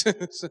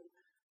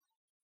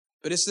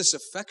 But it's this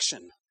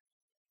affection.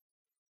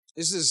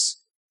 This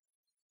is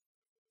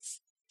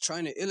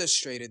trying to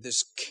illustrate it,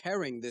 this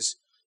caring, this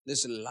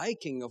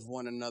liking of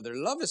one another.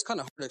 Love is kind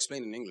of hard to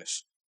explain in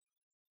English.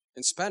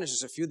 In Spanish,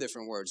 there's a few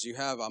different words. You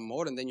have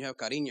amor and then you have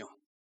cariño.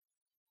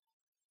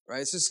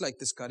 Right? It's just like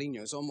this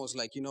cariño. It's almost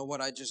like, you know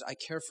what, I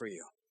care for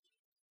you.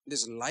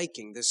 This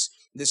liking,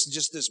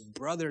 this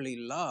brotherly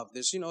love. It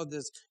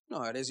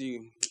is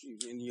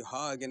you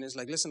hug and it's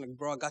like, listen,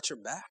 bro, I got your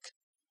back.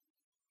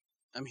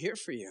 I'm here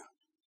for you.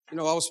 I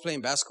was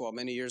playing basketball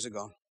many years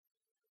ago.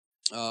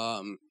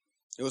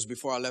 It was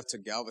before I left to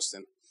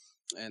Galveston.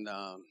 And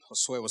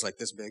Josue was like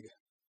this big.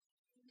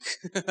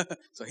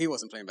 So he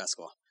wasn't playing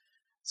basketball.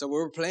 So we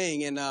were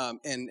playing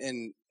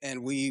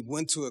and we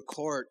went to a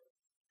court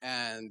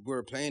and we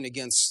were playing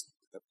against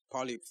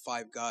probably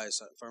 5 guys.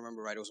 If I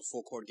remember right, it was a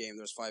full court game.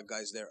 There was 5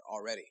 guys there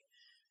already.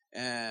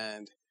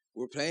 And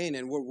we're playing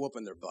and we're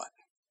whooping their butt.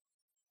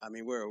 I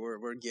mean,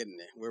 we're getting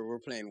it. We're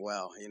playing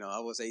well. I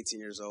was 18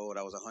 years old.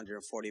 I was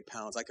 140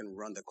 pounds. I can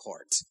run the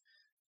court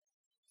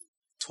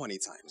 20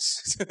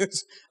 times.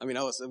 I mean,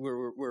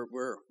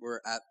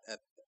 we're at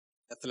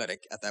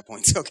athletic at that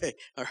point. Okay,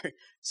 all right.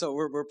 So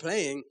we're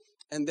playing,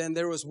 And then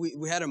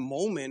we had a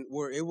moment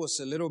where it was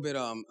a little bit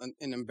an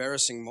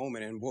embarrassing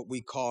moment, and what we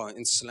call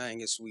in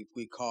slang is we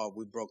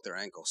broke their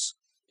ankles.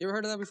 You ever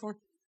heard of that before?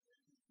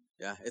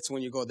 Yeah, it's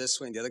when you go this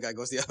way and the other guy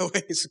goes the other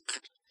way.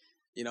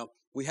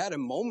 We had a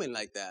moment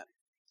like that,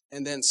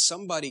 and then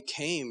somebody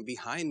came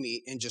behind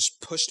me and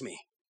just pushed me,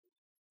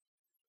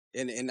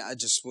 and I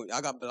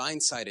got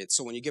blindsided.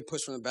 So when you get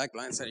pushed from the back,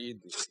 blindsided,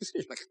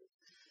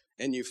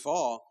 and you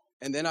fall.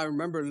 And then I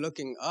remember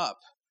looking up.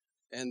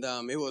 And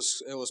it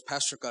was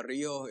Pastor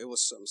Carrillo. It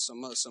was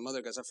some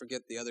other guys. I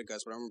forget the other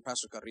guys, but I remember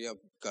Pastor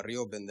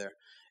Carrillo been there.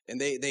 And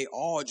they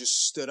all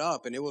just stood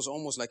up, and it was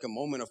almost like a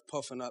moment of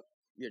puffing up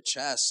your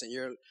chest,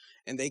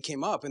 and they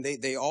came up, and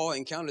they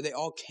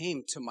all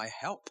came to my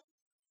help.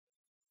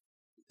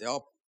 They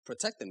all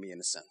protected me in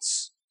a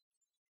sense.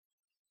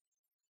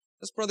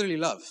 That's brotherly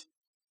love.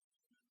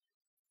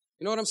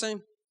 You know what I'm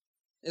saying?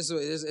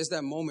 It's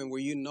that moment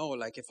where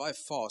like if I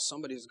fall,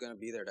 somebody's gonna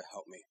be there to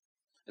help me.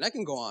 And I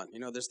can go on.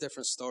 There's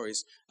different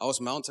stories. I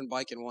was mountain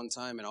biking one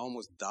time and I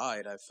almost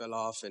died. I fell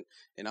off and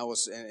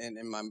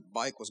my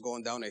bike was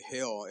going down a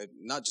hill.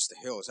 Not just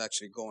a hill, it's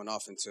actually going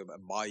off into a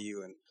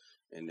bayou.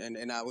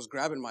 And I was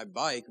grabbing my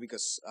bike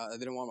because I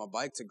didn't want my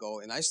bike to go.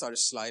 And I started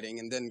sliding.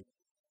 And then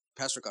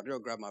Pastor Carrillo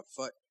grabbed my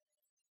foot.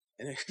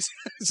 And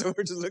so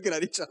we're just looking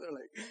at each other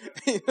like,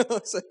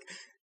 it's like,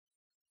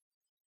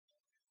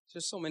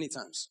 just so many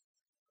times.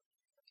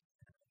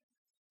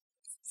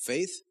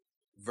 Faith,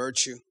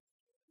 virtue,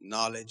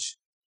 knowledge,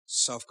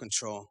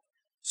 self-control,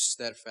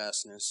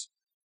 steadfastness,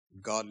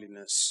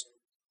 godliness,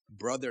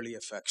 brotherly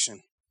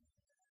affection.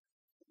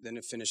 Then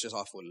it finishes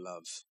off with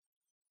love.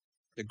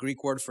 The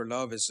Greek word for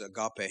love is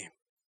agape.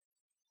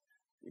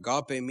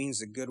 Agape means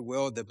the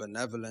goodwill, the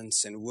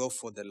benevolence, and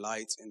willful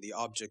delight in the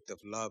object of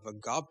love.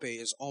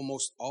 Agape is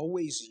almost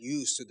always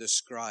used to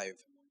describe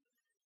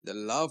the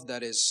love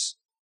that is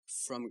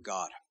from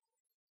God,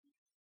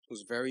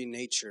 whose very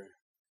nature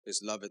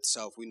is love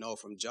itself. We know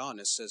from John,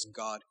 it says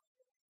God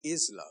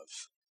is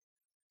love.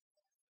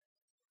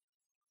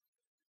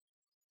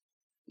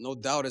 No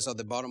doubt is at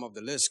the bottom of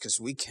the list because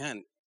we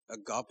can't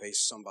agape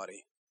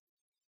somebody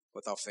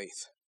without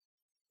faith.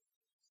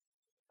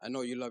 I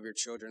know you love your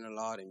children a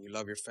lot and you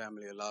love your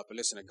family a lot, but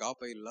listen,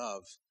 agape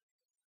love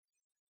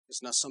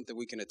is not something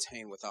we can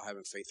attain without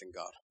having faith in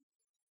God.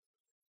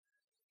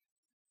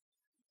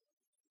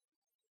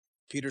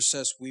 Peter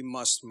says we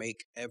must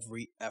make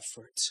every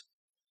effort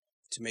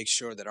to make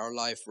sure that our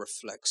life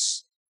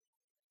reflects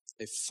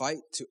a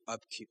fight to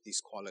upkeep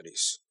these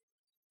qualities.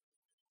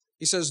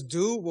 He says,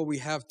 do what we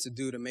have to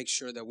do to make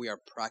sure that we are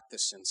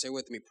practicing. Say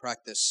with me,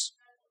 practice.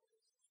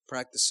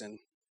 Practicing.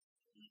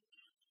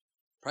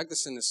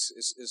 Practicing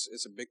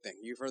is a big thing.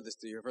 You've heard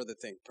the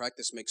thing.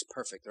 Practice makes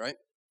perfect, right?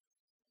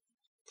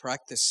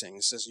 Practicing.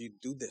 It says you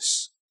do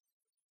this.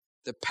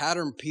 The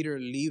pattern Peter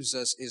leaves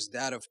us is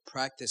that of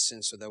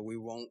practicing so that we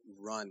won't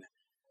run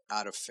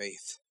out of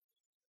faith.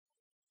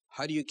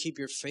 How do you keep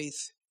your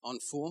faith on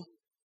full?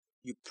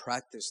 You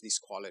practice these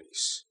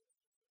qualities.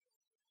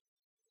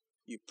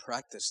 You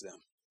practice them.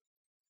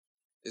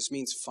 This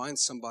means find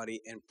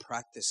somebody and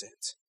practice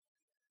it.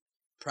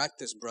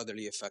 Practice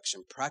brotherly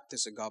affection.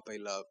 Practice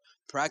agape love.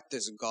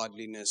 Practice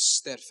godliness,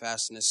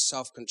 steadfastness,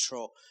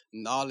 self-control,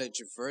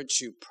 knowledge,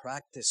 virtue.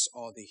 Practice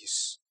all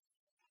these.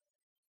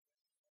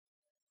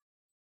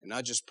 And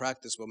not just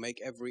practice, but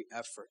make every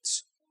effort.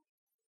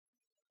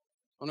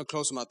 I want to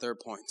close with my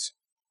third point.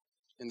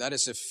 And that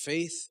is if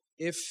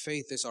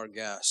faith is our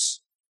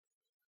gas,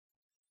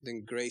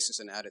 then grace is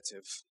an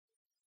additive.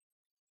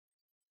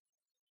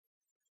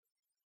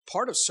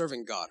 Part of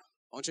serving God,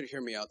 I want you to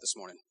hear me out this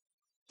morning.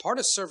 Part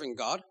of serving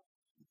God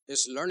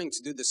is learning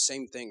to do the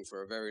same thing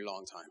for a very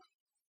long time.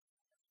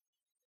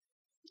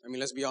 I mean,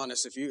 let's be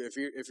honest. If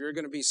you're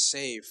going to be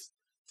saved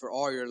for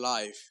all your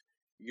life,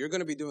 you're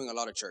going to be doing a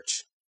lot of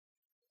church.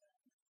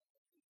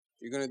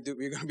 You're going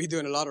to be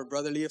doing a lot of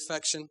brotherly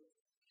affection,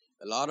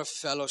 a lot of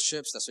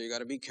fellowships. That's why you got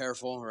to be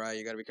careful, right?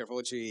 You got to be careful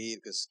what you eat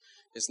because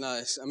it's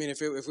not. I mean, if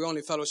we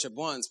only fellowship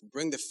once,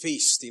 bring the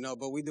feast,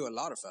 But we do a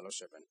lot of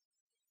fellowshipping.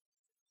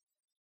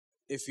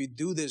 If you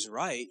do this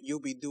right, you'll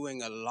be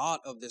doing a lot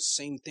of the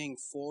same thing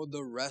for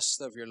the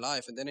rest of your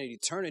life. And then in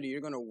eternity,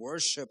 you're going to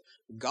worship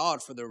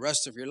God for the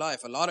rest of your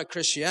life. A lot of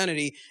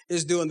Christianity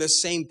is doing the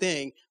same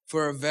thing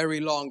for a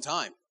very long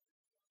time.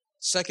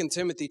 2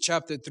 Timothy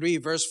chapter 3,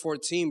 verse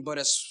 14, but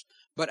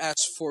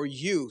as for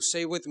you,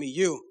 say with me,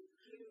 you.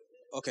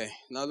 Okay,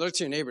 now look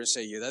to your neighbor and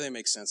say you. That didn't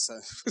make sense.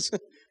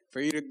 For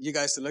you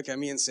guys to look at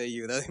me and say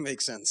you, that didn't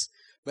make sense.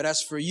 But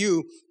as for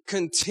you,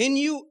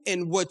 continue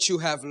in what you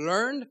have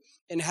learned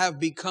and have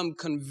become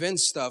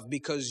convinced of,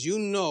 because you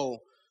know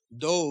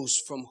those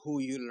from who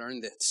you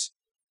learned it.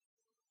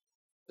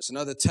 There's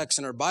another text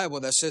in our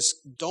Bible that says,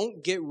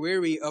 don't get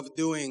weary of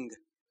doing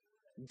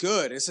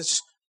good. It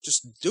says,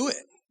 just do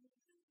it.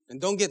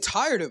 And don't get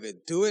tired of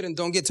it. Do it and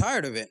don't get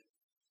tired of it.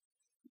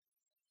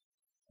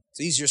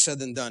 It's easier said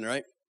than done,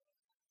 right?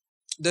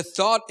 The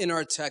thought in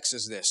our text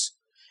is this.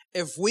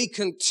 If we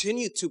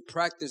continue to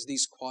practice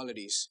these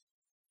qualities,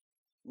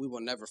 we will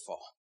never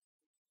fall.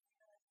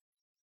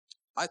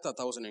 I thought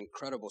that was an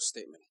incredible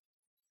statement.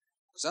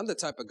 Because I'm the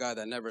type of guy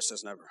that never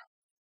says never.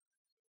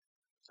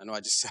 I know I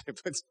just said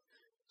it, but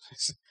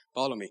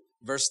follow me.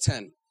 Verse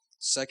 10,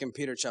 2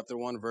 Peter chapter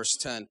 1, verse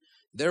 10.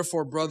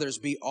 Therefore, brothers,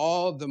 be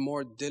all the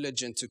more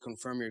diligent to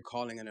confirm your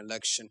calling and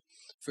election.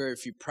 For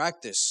if you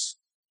practice,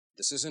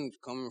 this isn't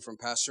coming from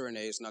Pastor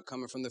Rene, it's not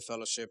coming from the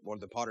fellowship or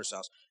the Potter's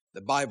house,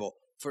 the Bible.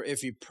 For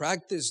if you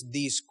practice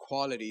these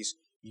qualities,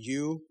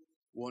 you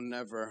will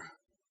never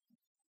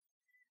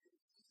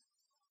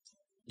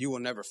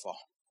fall.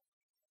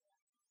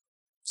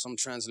 Some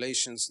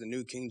translations, the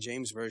New King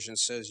James Version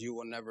says you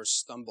will never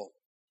stumble.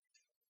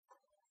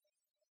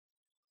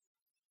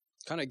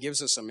 Kind of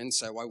gives us some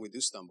insight why we do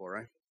stumble,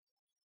 right?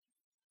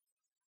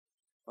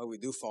 Why we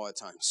do fall at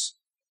times.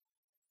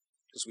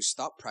 Because we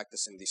stop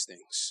practicing these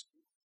things.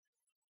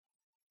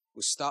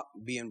 We stop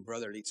being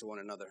brotherly to one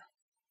another.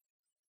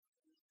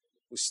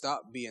 We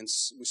stop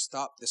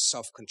the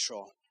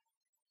self-control.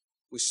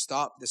 We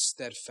stop the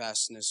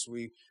steadfastness.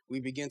 We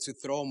begin to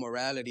throw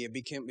morality.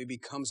 It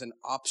becomes an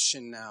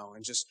option now.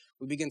 And just,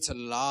 we begin to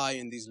lie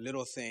in these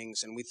little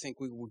things. And we think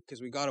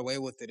because we got away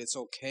with it, it's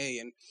okay.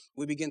 And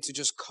we begin to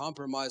just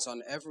compromise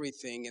on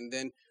everything. And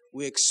then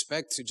we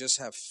expect to just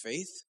have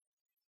faith.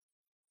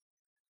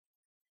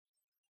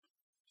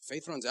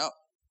 Faith runs out.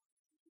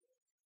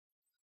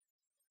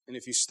 And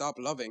if you stop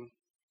loving,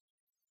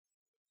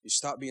 you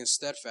stop being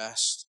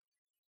steadfast,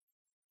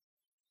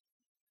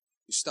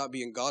 you stop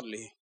being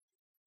godly,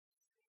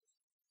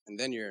 and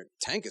then your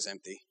tank is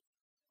empty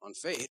on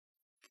faith,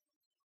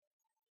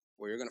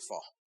 well, you're going to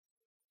fall.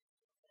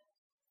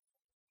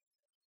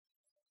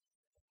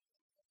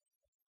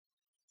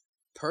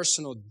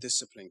 Personal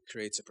discipline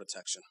creates a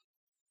protection.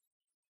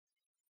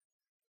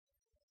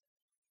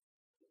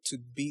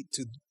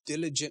 To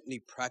diligently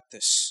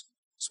practice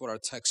is what our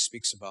text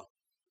speaks about.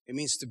 It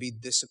means to be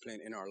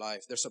disciplined in our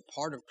life. There's a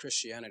part of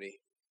Christianity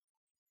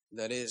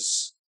that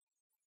is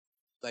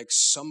like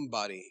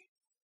somebody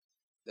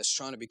that's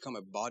trying to become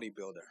a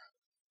bodybuilder.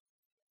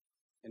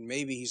 And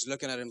maybe he's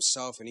looking at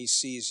himself and he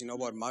sees, you know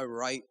what, my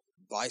right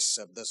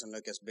bicep doesn't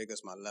look as big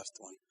as my left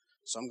one.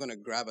 So I'm going to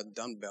grab a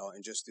dumbbell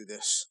and just do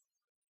this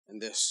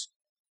and this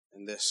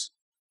and this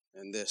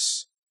and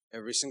this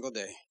every single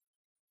day.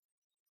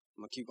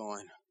 I'm going to keep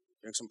going.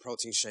 Drink some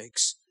protein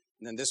shakes.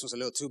 And then this one's a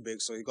little too big,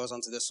 so he goes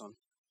on to this one.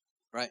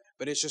 Right?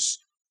 But it's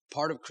just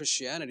part of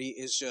Christianity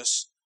is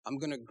just, I'm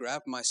going to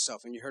grab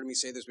myself, and you heard me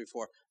say this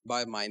before,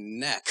 by my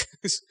neck.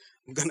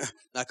 I'm going to,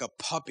 like a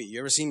puppy. You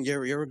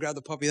ever grab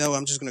the puppy that way?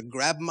 I'm just going to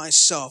grab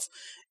myself,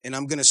 and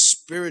I'm going to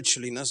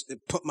spiritually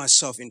put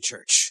myself in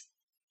church.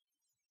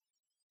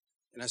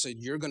 And I said,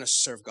 you're going to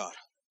serve God.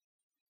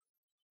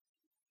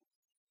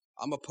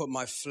 I'm going to put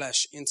my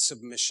flesh in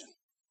submission.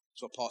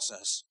 That's what Paul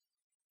says.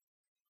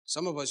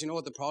 Some of us, you know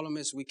what the problem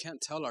is? We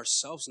can't tell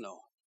ourselves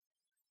no.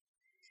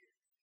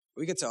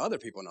 We can tell other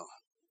people no.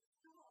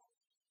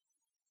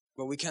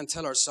 But we can't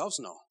tell ourselves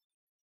no.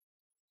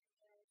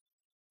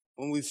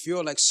 When we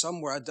feel like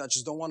somewhere, I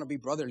just don't want to be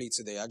brotherly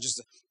today.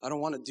 I don't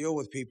want to deal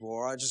with people.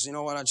 Or I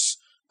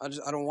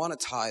don't want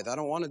to tithe. I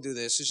don't want to do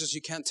this. It's just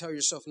you can't tell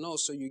yourself no.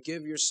 So you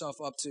give yourself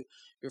up to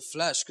your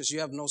flesh because you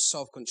have no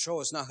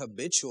self-control. It's not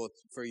habitual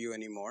for you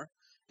anymore.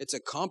 It's a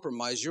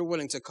compromise. You're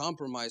willing to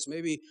compromise.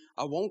 Maybe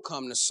I won't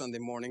come this Sunday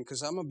morning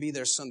because I'm going to be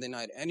there Sunday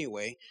night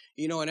anyway.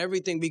 And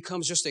everything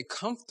becomes just a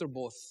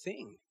comfortable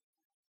thing.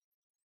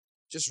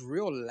 Just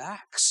real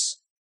lax.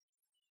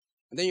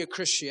 And then your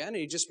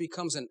Christianity just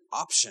becomes an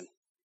option.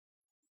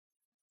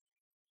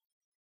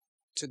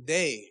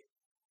 Today,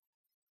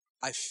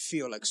 I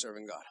feel like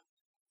serving God.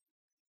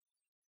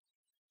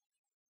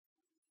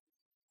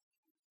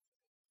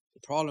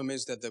 The problem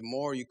is that the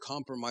more you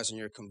compromise on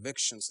your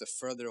convictions, the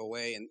further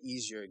away and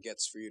easier it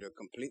gets for you to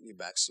completely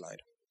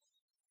backslide.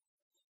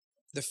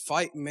 The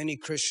fight many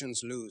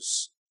Christians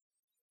lose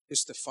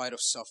is the fight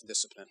of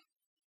self-discipline.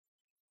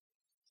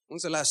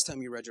 When's the last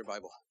time you read your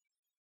Bible?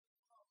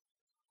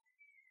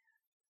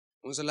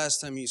 When's the last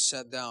time you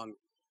sat down,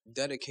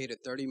 dedicated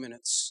 30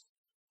 minutes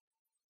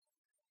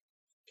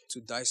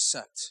to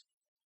dissect,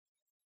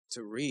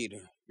 to read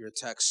your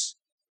text?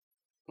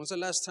 When's the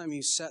last time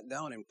you sat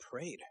down and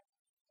prayed?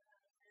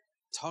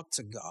 Talk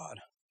to God.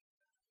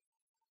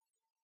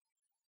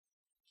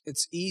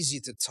 It's easy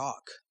to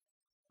talk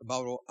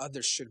about what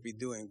others should be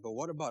doing, but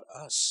what about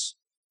us?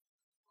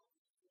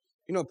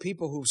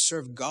 People who've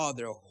served God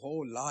their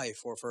whole life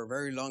or for a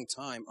very long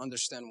time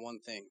understand one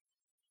thing.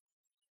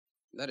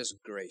 That is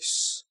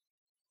grace.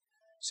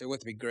 Say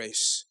with me,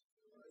 grace.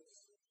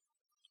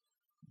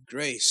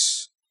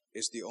 Grace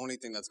is the only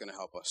thing that's going to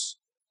help us.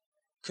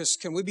 Because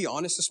can we be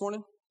honest this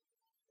morning?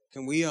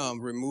 Can we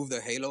remove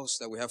the halos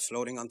that we have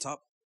floating on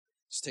top?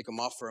 Let's take them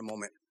off for a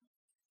moment.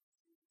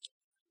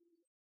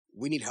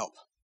 We need help.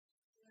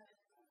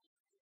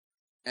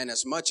 And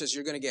as much as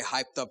you're going to get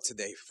hyped up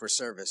today for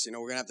service, we're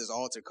going to have this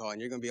altar call and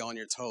you're going to be on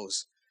your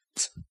toes.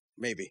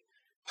 Maybe.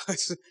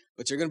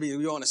 But you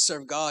want to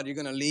serve God. You're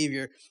going to leave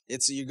you're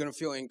going to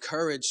feel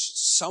encouraged.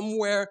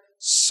 Somewhere,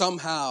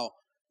 somehow,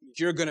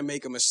 you're going to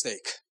make a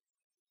mistake.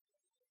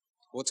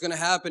 What's going to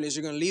happen is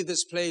you're going to leave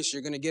this place,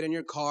 you're going to get in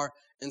your car,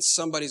 and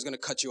somebody's going to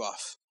cut you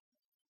off.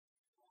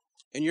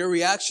 And your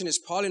reaction is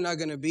probably not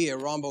going to be a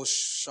Rombo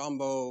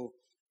Shambo,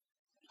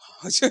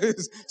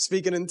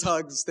 speaking in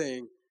tongues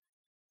thing.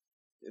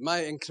 It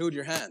might include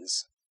your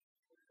hands.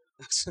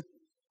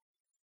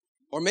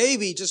 Or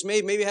maybe, just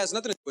maybe it has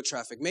nothing to do with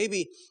traffic.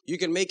 Maybe you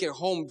can make it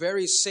home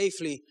very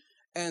safely,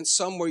 and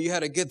somewhere you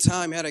had a good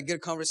time, had a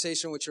good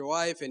conversation with your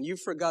wife, and you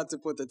forgot to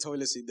put the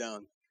toilet seat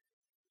down.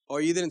 Or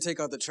you didn't take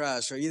out the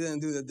trash, or you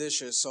didn't do the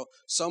dishes. So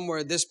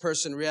somewhere this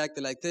person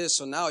reacted like this,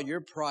 so now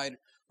your pride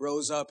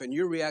rose up and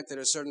you reacted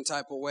a certain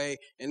type of way,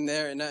 and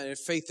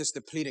faith is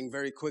depleting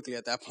very quickly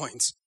at that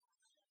point.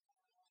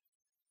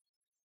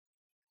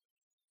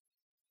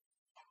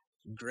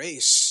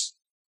 Grace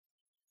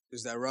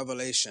is that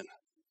revelation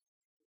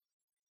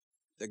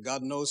that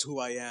God knows who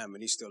I am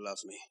and He still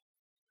loves me.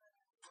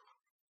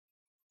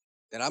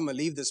 That I'm going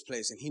to leave this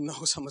place and He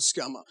knows I'm a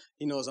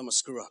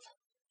screw up.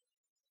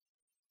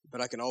 But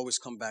I can always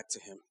come back to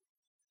Him.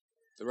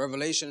 The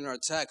revelation in our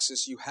text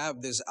is you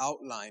have this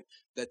outline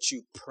that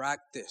you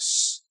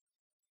practice.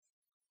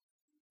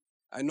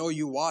 I know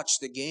you watch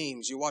the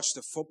games, you watch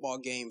the football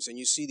games, and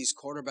you see these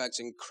quarterbacks,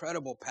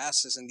 incredible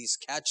passes and these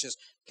catches.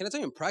 Can I tell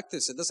you, in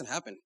practice, it doesn't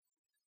happen.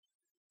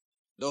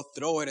 They'll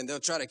throw it and they'll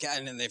try to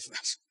catch it, and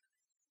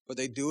but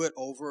they do it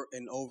over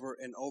and over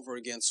and over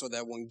again so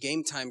that when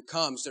game time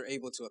comes, they're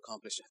able to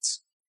accomplish it.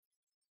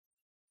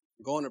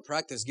 Going to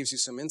practice gives you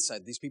some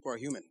insight. These people are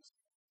human.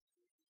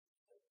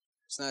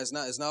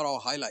 It's not all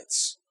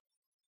highlights.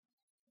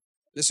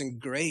 Listen,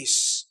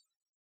 grace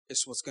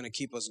is what's going to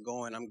keep us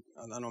going. I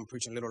know I'm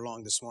preaching a little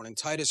long this morning.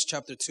 Titus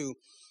chapter 2,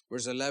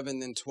 verse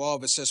 11 and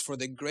 12, it says, "For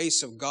the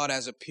grace of God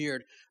has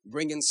appeared,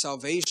 bringing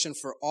salvation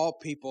for all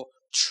people,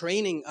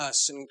 training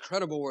us," an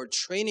incredible word,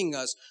 training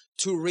us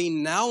to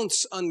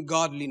renounce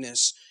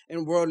ungodliness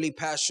and worldly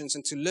passions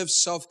and to live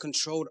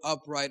self-controlled,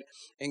 upright,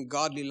 and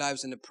godly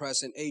lives in the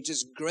present age.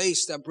 It's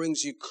grace that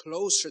brings you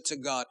closer to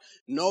God,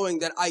 knowing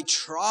that I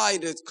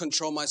tried to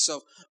control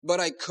myself, but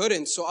I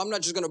couldn't. So I'm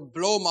not just going to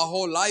blow my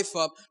whole life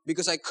up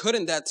because I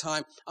couldn't that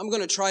time. I'm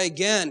going to try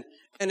again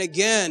and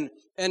again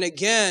and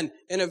again.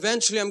 And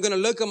eventually I'm going to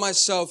look at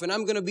myself and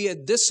I'm going to be a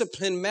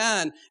disciplined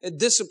man, a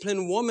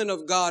disciplined woman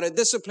of God, a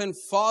disciplined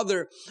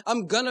father.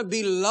 I'm going to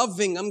be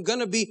loving. I'm going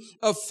to be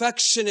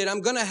affectionate.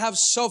 I'm going to have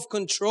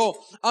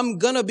self-control. I'm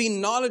going to be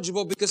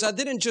knowledgeable because I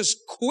didn't just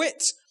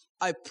quit.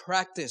 I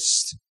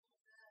practiced.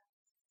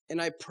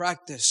 And I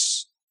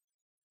practiced.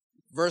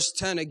 Verse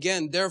 10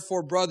 again,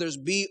 "Therefore, brothers,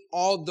 be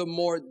all the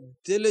more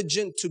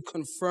diligent to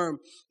confirm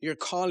your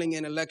calling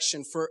and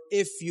election. For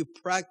if you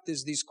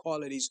practice these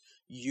qualities,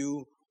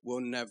 you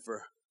will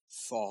never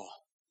fall."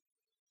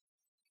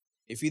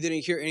 If you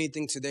didn't hear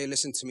anything today,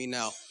 listen to me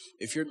now.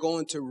 If you're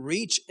going to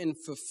reach and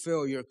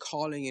fulfill your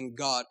calling in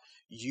God,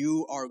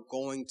 you are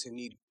going to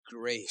need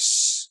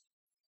grace.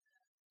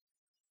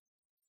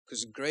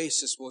 Because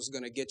grace is what's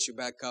going to get you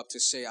back up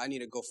to say, I need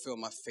to go fill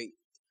my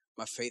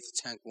faith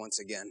tank once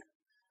again.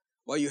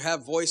 Well, you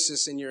have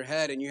voices in your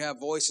head and you have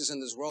voices in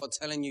this world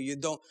telling you you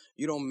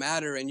don't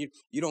matter and you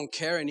don't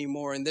care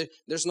anymore and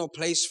there's no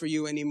place for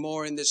you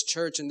anymore in this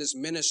church, in this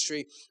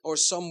ministry, or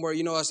somewhere,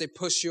 as they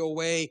push you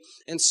away,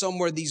 and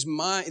somewhere these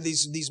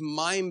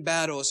mind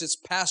battles, it's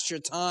past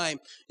your time.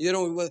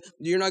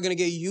 You're not going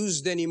to get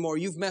used anymore.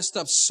 You've messed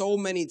up so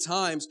many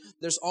times.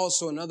 There's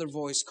also another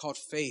voice called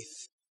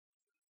faith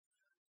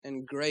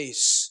and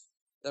grace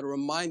that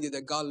remind you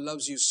that God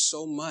loves you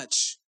so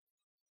much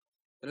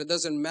that it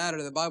doesn't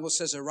matter. The Bible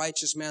says a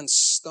righteous man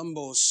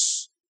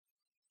stumbles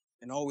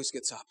and always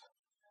gets up.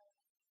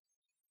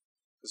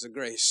 Because of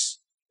grace.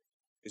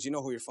 Because you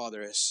know who your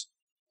Father is.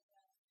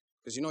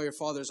 Because you know your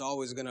Father is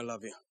always going to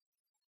love you.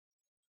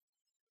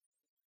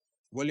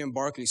 William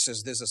Barclay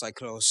says this as I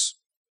close.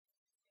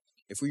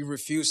 If we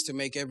refuse to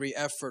make every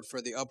effort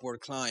for the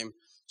upward climb,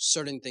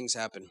 certain things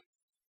happen.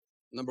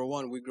 Number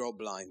one, we grow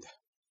blind.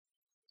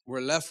 We're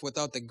left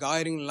without the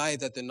guiding light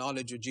that the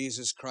knowledge of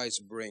Jesus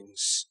Christ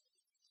brings.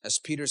 As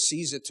Peter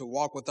sees it, to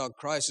walk without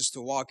Christ is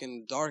to walk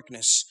in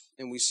darkness.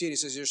 And we see it. He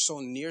says, you're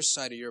so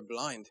nearsighted, you're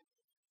blind.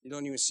 You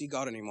don't even see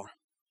God anymore.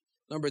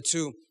 Number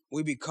two,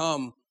 we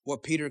become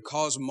what Peter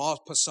calls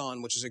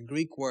malpasan, which is a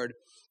Greek word,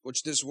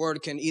 which this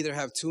word can either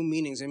have two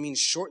meanings. It means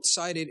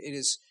short-sighted. It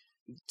is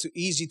too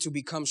easy to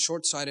become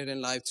short-sighted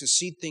in life, to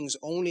see things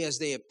only as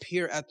they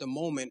appear at the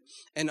moment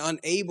and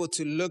unable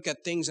to look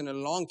at things in the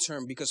long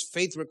term, because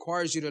faith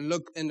requires you to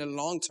look in the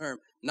long term,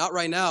 not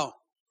right now.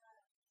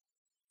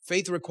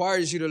 Faith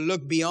requires you to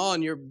look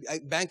beyond your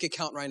bank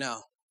account right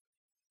now,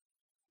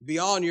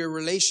 beyond your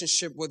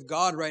relationship with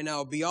God right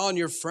now, beyond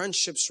your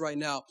friendships right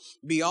now,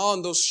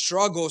 beyond those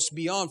struggles,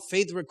 beyond.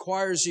 Faith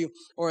requires you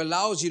or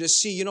allows you to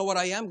see, you know what,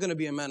 I am going to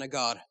be a man of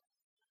God.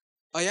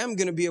 I am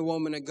going to be a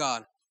woman of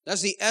God.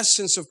 That's the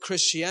essence of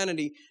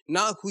Christianity,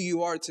 not who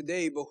you are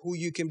today, but who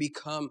you can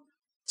become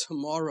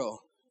tomorrow.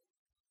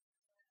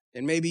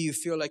 And maybe you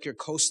feel like you're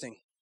coasting,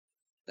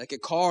 like a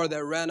car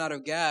that ran out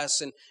of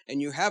gas,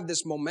 and you have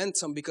this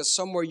momentum because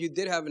somewhere you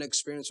did have an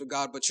experience with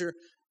God, but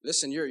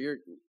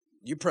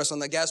you press on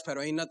the gas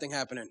pedal, ain't nothing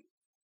happening.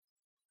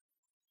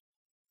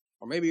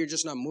 Or maybe you're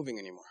just not moving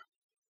anymore.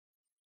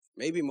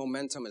 Maybe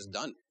momentum is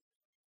done.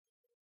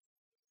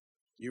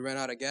 You ran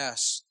out of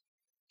gas.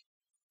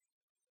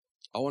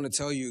 I want to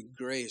tell you,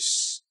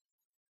 grace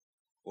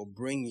will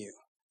bring you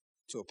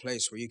to a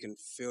place where you can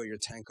fill your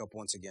tank up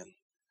once again.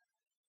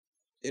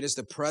 It is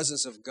the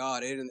presence of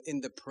God,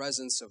 in the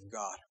presence of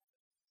God,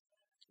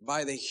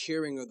 by the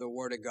hearing of the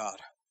word of God,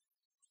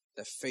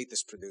 that faith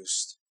is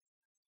produced.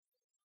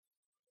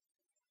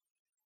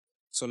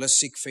 So let's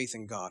seek faith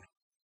in God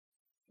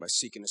by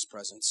seeking His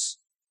presence.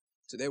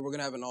 Today we're going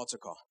to have an altar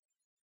call.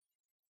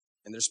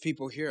 And there's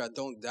people here, I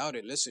don't doubt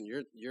it. Listen,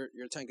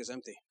 your tank is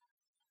empty.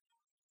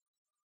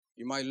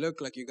 You might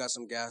look like you got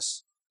some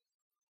gas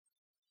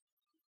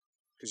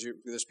because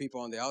there's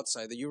people on the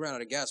outside that you ran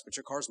out of gas, but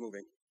your car's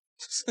moving.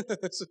 You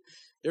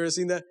ever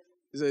seen that?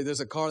 There's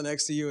a car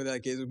next to you and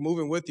like it's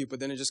moving with you, but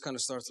then it just kind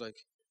of starts like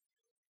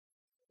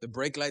the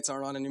brake lights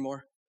aren't on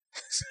anymore.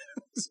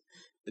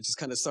 It just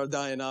kind of starts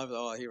dying off.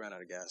 Oh, he ran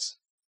out of gas.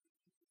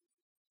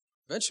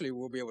 Eventually,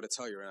 we'll be able to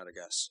tell you ran out of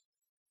gas.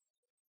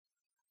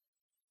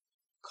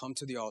 Come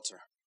to the altar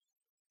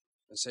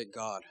and say,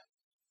 God,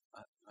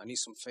 I need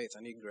some faith.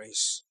 I need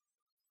grace.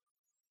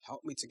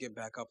 Help me to get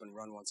back up and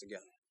run once again.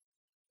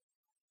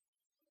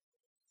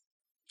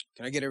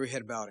 Can I get every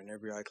head bowed and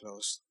every eye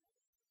closed?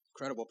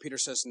 Incredible. Peter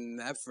says,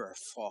 never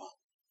fall.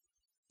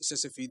 He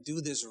says, if you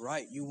do this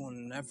right, you will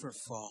never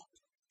fall.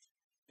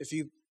 If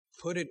you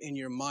put it in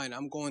your mind,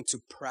 I'm going to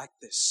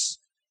practice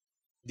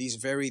these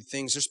very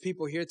things. There's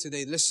people here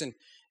today. Listen,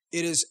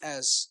 it is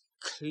as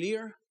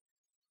clear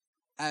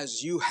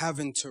as you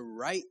having to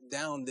write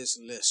down this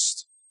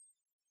list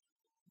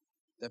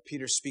that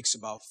Peter speaks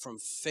about, from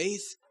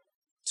faith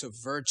to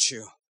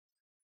virtue,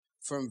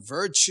 from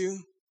virtue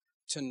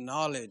to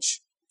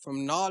knowledge,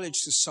 from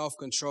knowledge to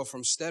self-control,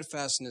 from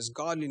steadfastness,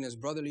 godliness,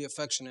 brotherly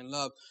affection, and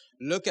love.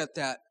 Look at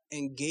that,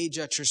 engage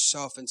at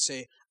yourself and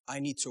say, I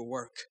need to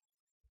work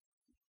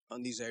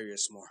on these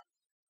areas more.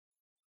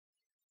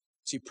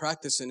 See,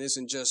 practicing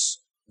isn't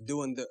just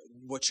doing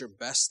what you're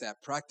best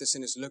at.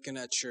 Practicing is looking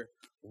at your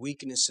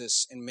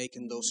weaknesses and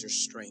making those your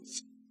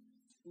strength.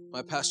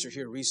 My pastor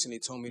here recently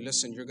told me,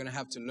 listen, you're going to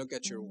have to look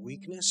at your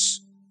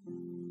weakness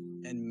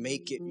and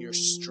make it your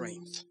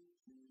strength.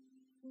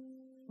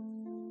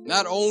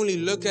 Not only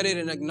look at it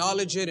and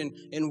acknowledge it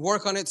and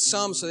work on it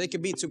some so they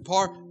can be to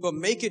par, but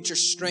make it your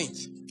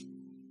strength.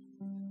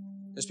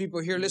 There's people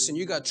here, listen,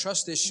 you got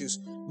trust issues,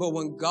 but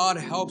when God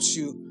helps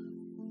you,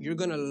 you're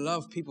going to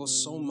love people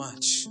so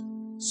much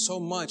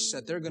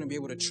that they're going to be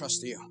able to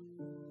trust you.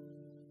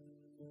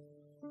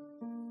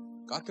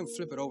 God can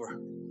flip it over.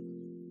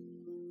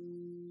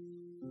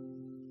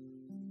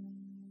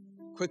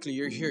 Quickly,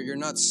 you're here. You're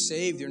not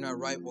saved. You're not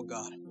right with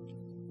God.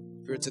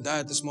 If you're to die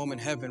at this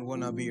moment, heaven will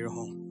not be your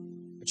home.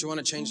 But you want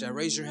to change that,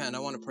 raise your hand. I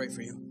want to pray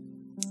for you.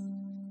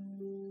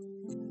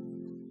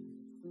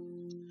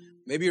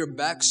 Maybe you're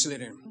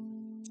backslidden.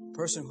 A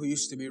person who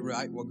used to be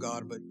right with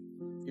God, but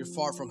you're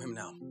far from Him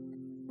now.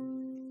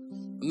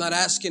 I'm not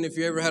asking if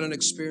you ever had an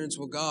experience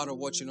with God or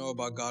what you know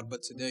about God,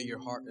 but today your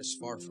heart is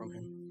far from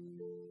Him.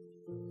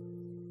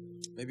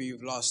 Maybe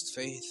you've lost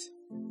faith.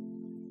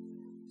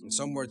 And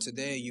somewhere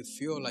today you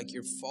feel like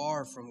you're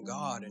far from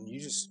God and you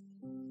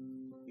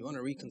want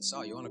to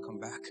reconcile. You want to come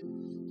back.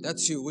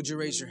 That's you. Would you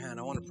raise your hand?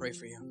 I want to pray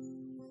for you.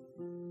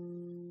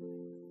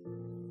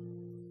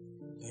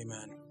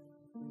 Amen.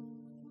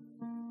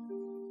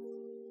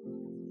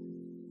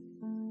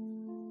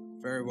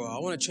 Very well. I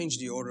want to change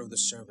the order of the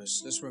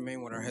service. Let's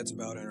remain with our heads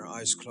bowed and our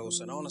eyes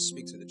closed. And I want to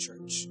speak to the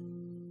church.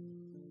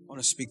 I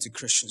want to speak to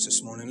Christians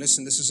this morning.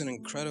 Listen, this is an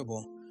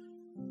incredible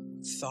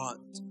thought.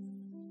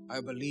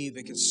 I believe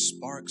it can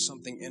spark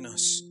something in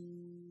us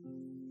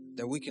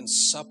that we can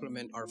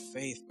supplement our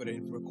faith, but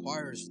it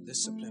requires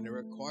discipline. It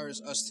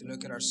requires us to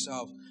look at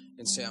ourselves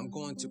and say, I'm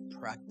going to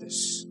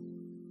practice.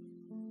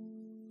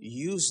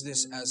 Use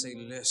this as a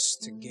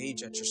list to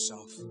gauge at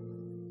yourself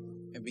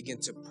and begin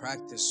to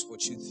practice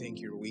what you think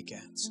you're weak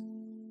at.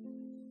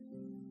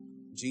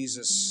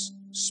 Jesus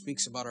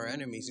speaks about our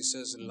enemies. He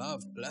says,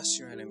 love, bless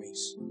your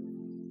enemies.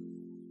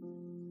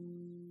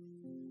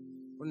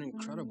 What an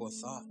incredible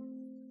thought.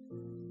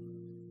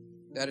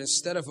 That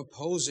instead of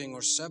opposing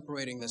or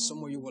separating, that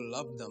somewhere you will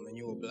love them and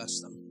you will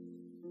bless them.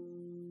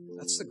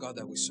 That's the God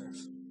that we serve.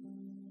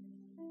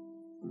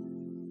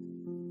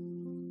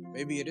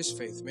 Maybe it is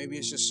faith. Maybe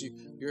it's just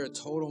you're a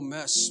total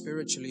mess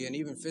spiritually and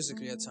even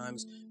physically at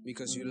times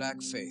because you lack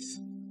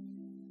faith.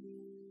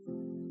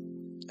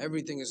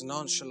 Everything is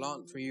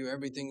nonchalant for you.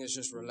 Everything is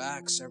just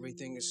relaxed.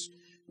 Everything is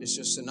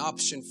just an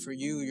option for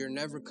you. You're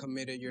never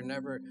committed. You're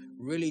never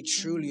really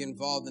truly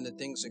involved in the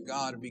things of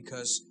God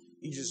because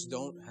you just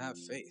don't have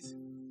faith.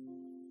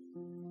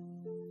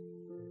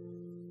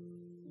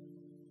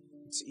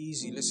 It's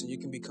easy. Listen, you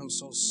can become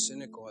so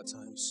cynical at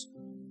times.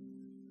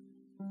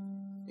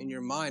 In your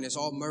mind, it's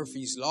all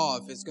Murphy's Law.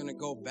 If it's going to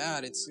go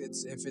bad, if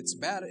it's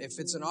bad, if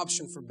it's an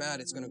option for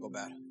bad, it's going to go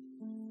bad.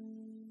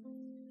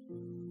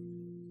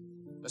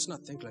 Let's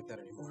not think like that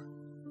anymore.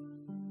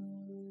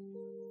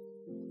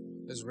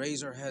 Let's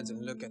raise our heads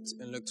and look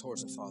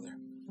towards the Father.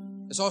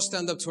 Let's all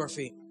stand up to our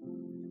feet.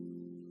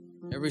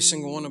 Every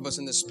single one of us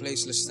in this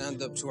place, let's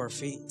stand up to our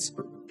feet.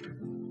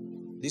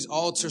 These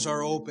altars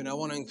are open. I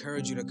want to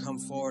encourage you to come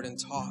forward and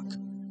talk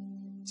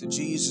to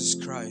Jesus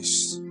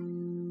Christ.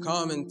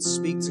 Come and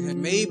speak to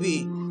Him.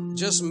 Maybe,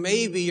 just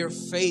maybe, your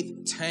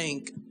faith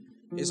tank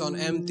is on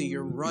empty.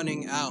 You're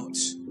running out.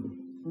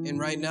 And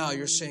right now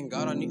you're saying,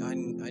 God, I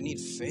need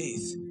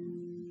faith.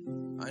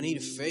 I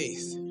need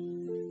faith.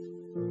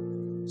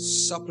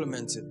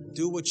 Supplement it.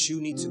 Do what you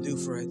need to do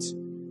for it.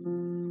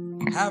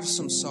 Have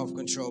some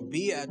self-control.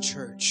 Be at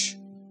church.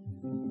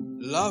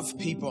 Love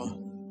people.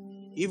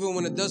 Even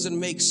when it doesn't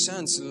make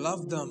sense,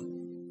 love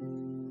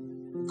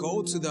them.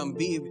 Go to them.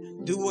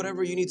 Do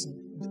whatever you need to,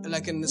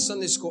 like in the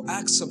Sunday school,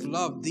 acts of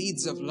love,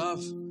 deeds of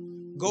love.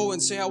 Go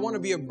and say, I want to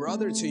be a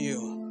brother to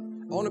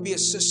you. I want to be a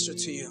sister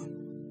to you.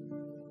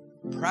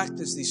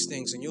 Practice these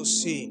things and you'll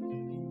see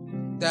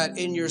that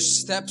in your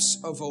steps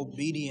of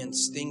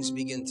obedience, things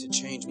begin to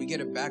change. We get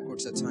it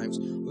backwards at times.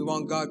 We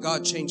want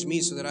God change me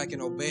so that I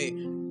can obey.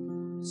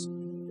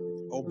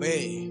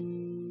 Obey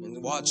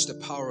and watch the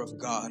power of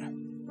God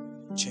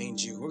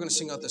change you. We're going to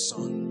sing out this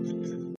song.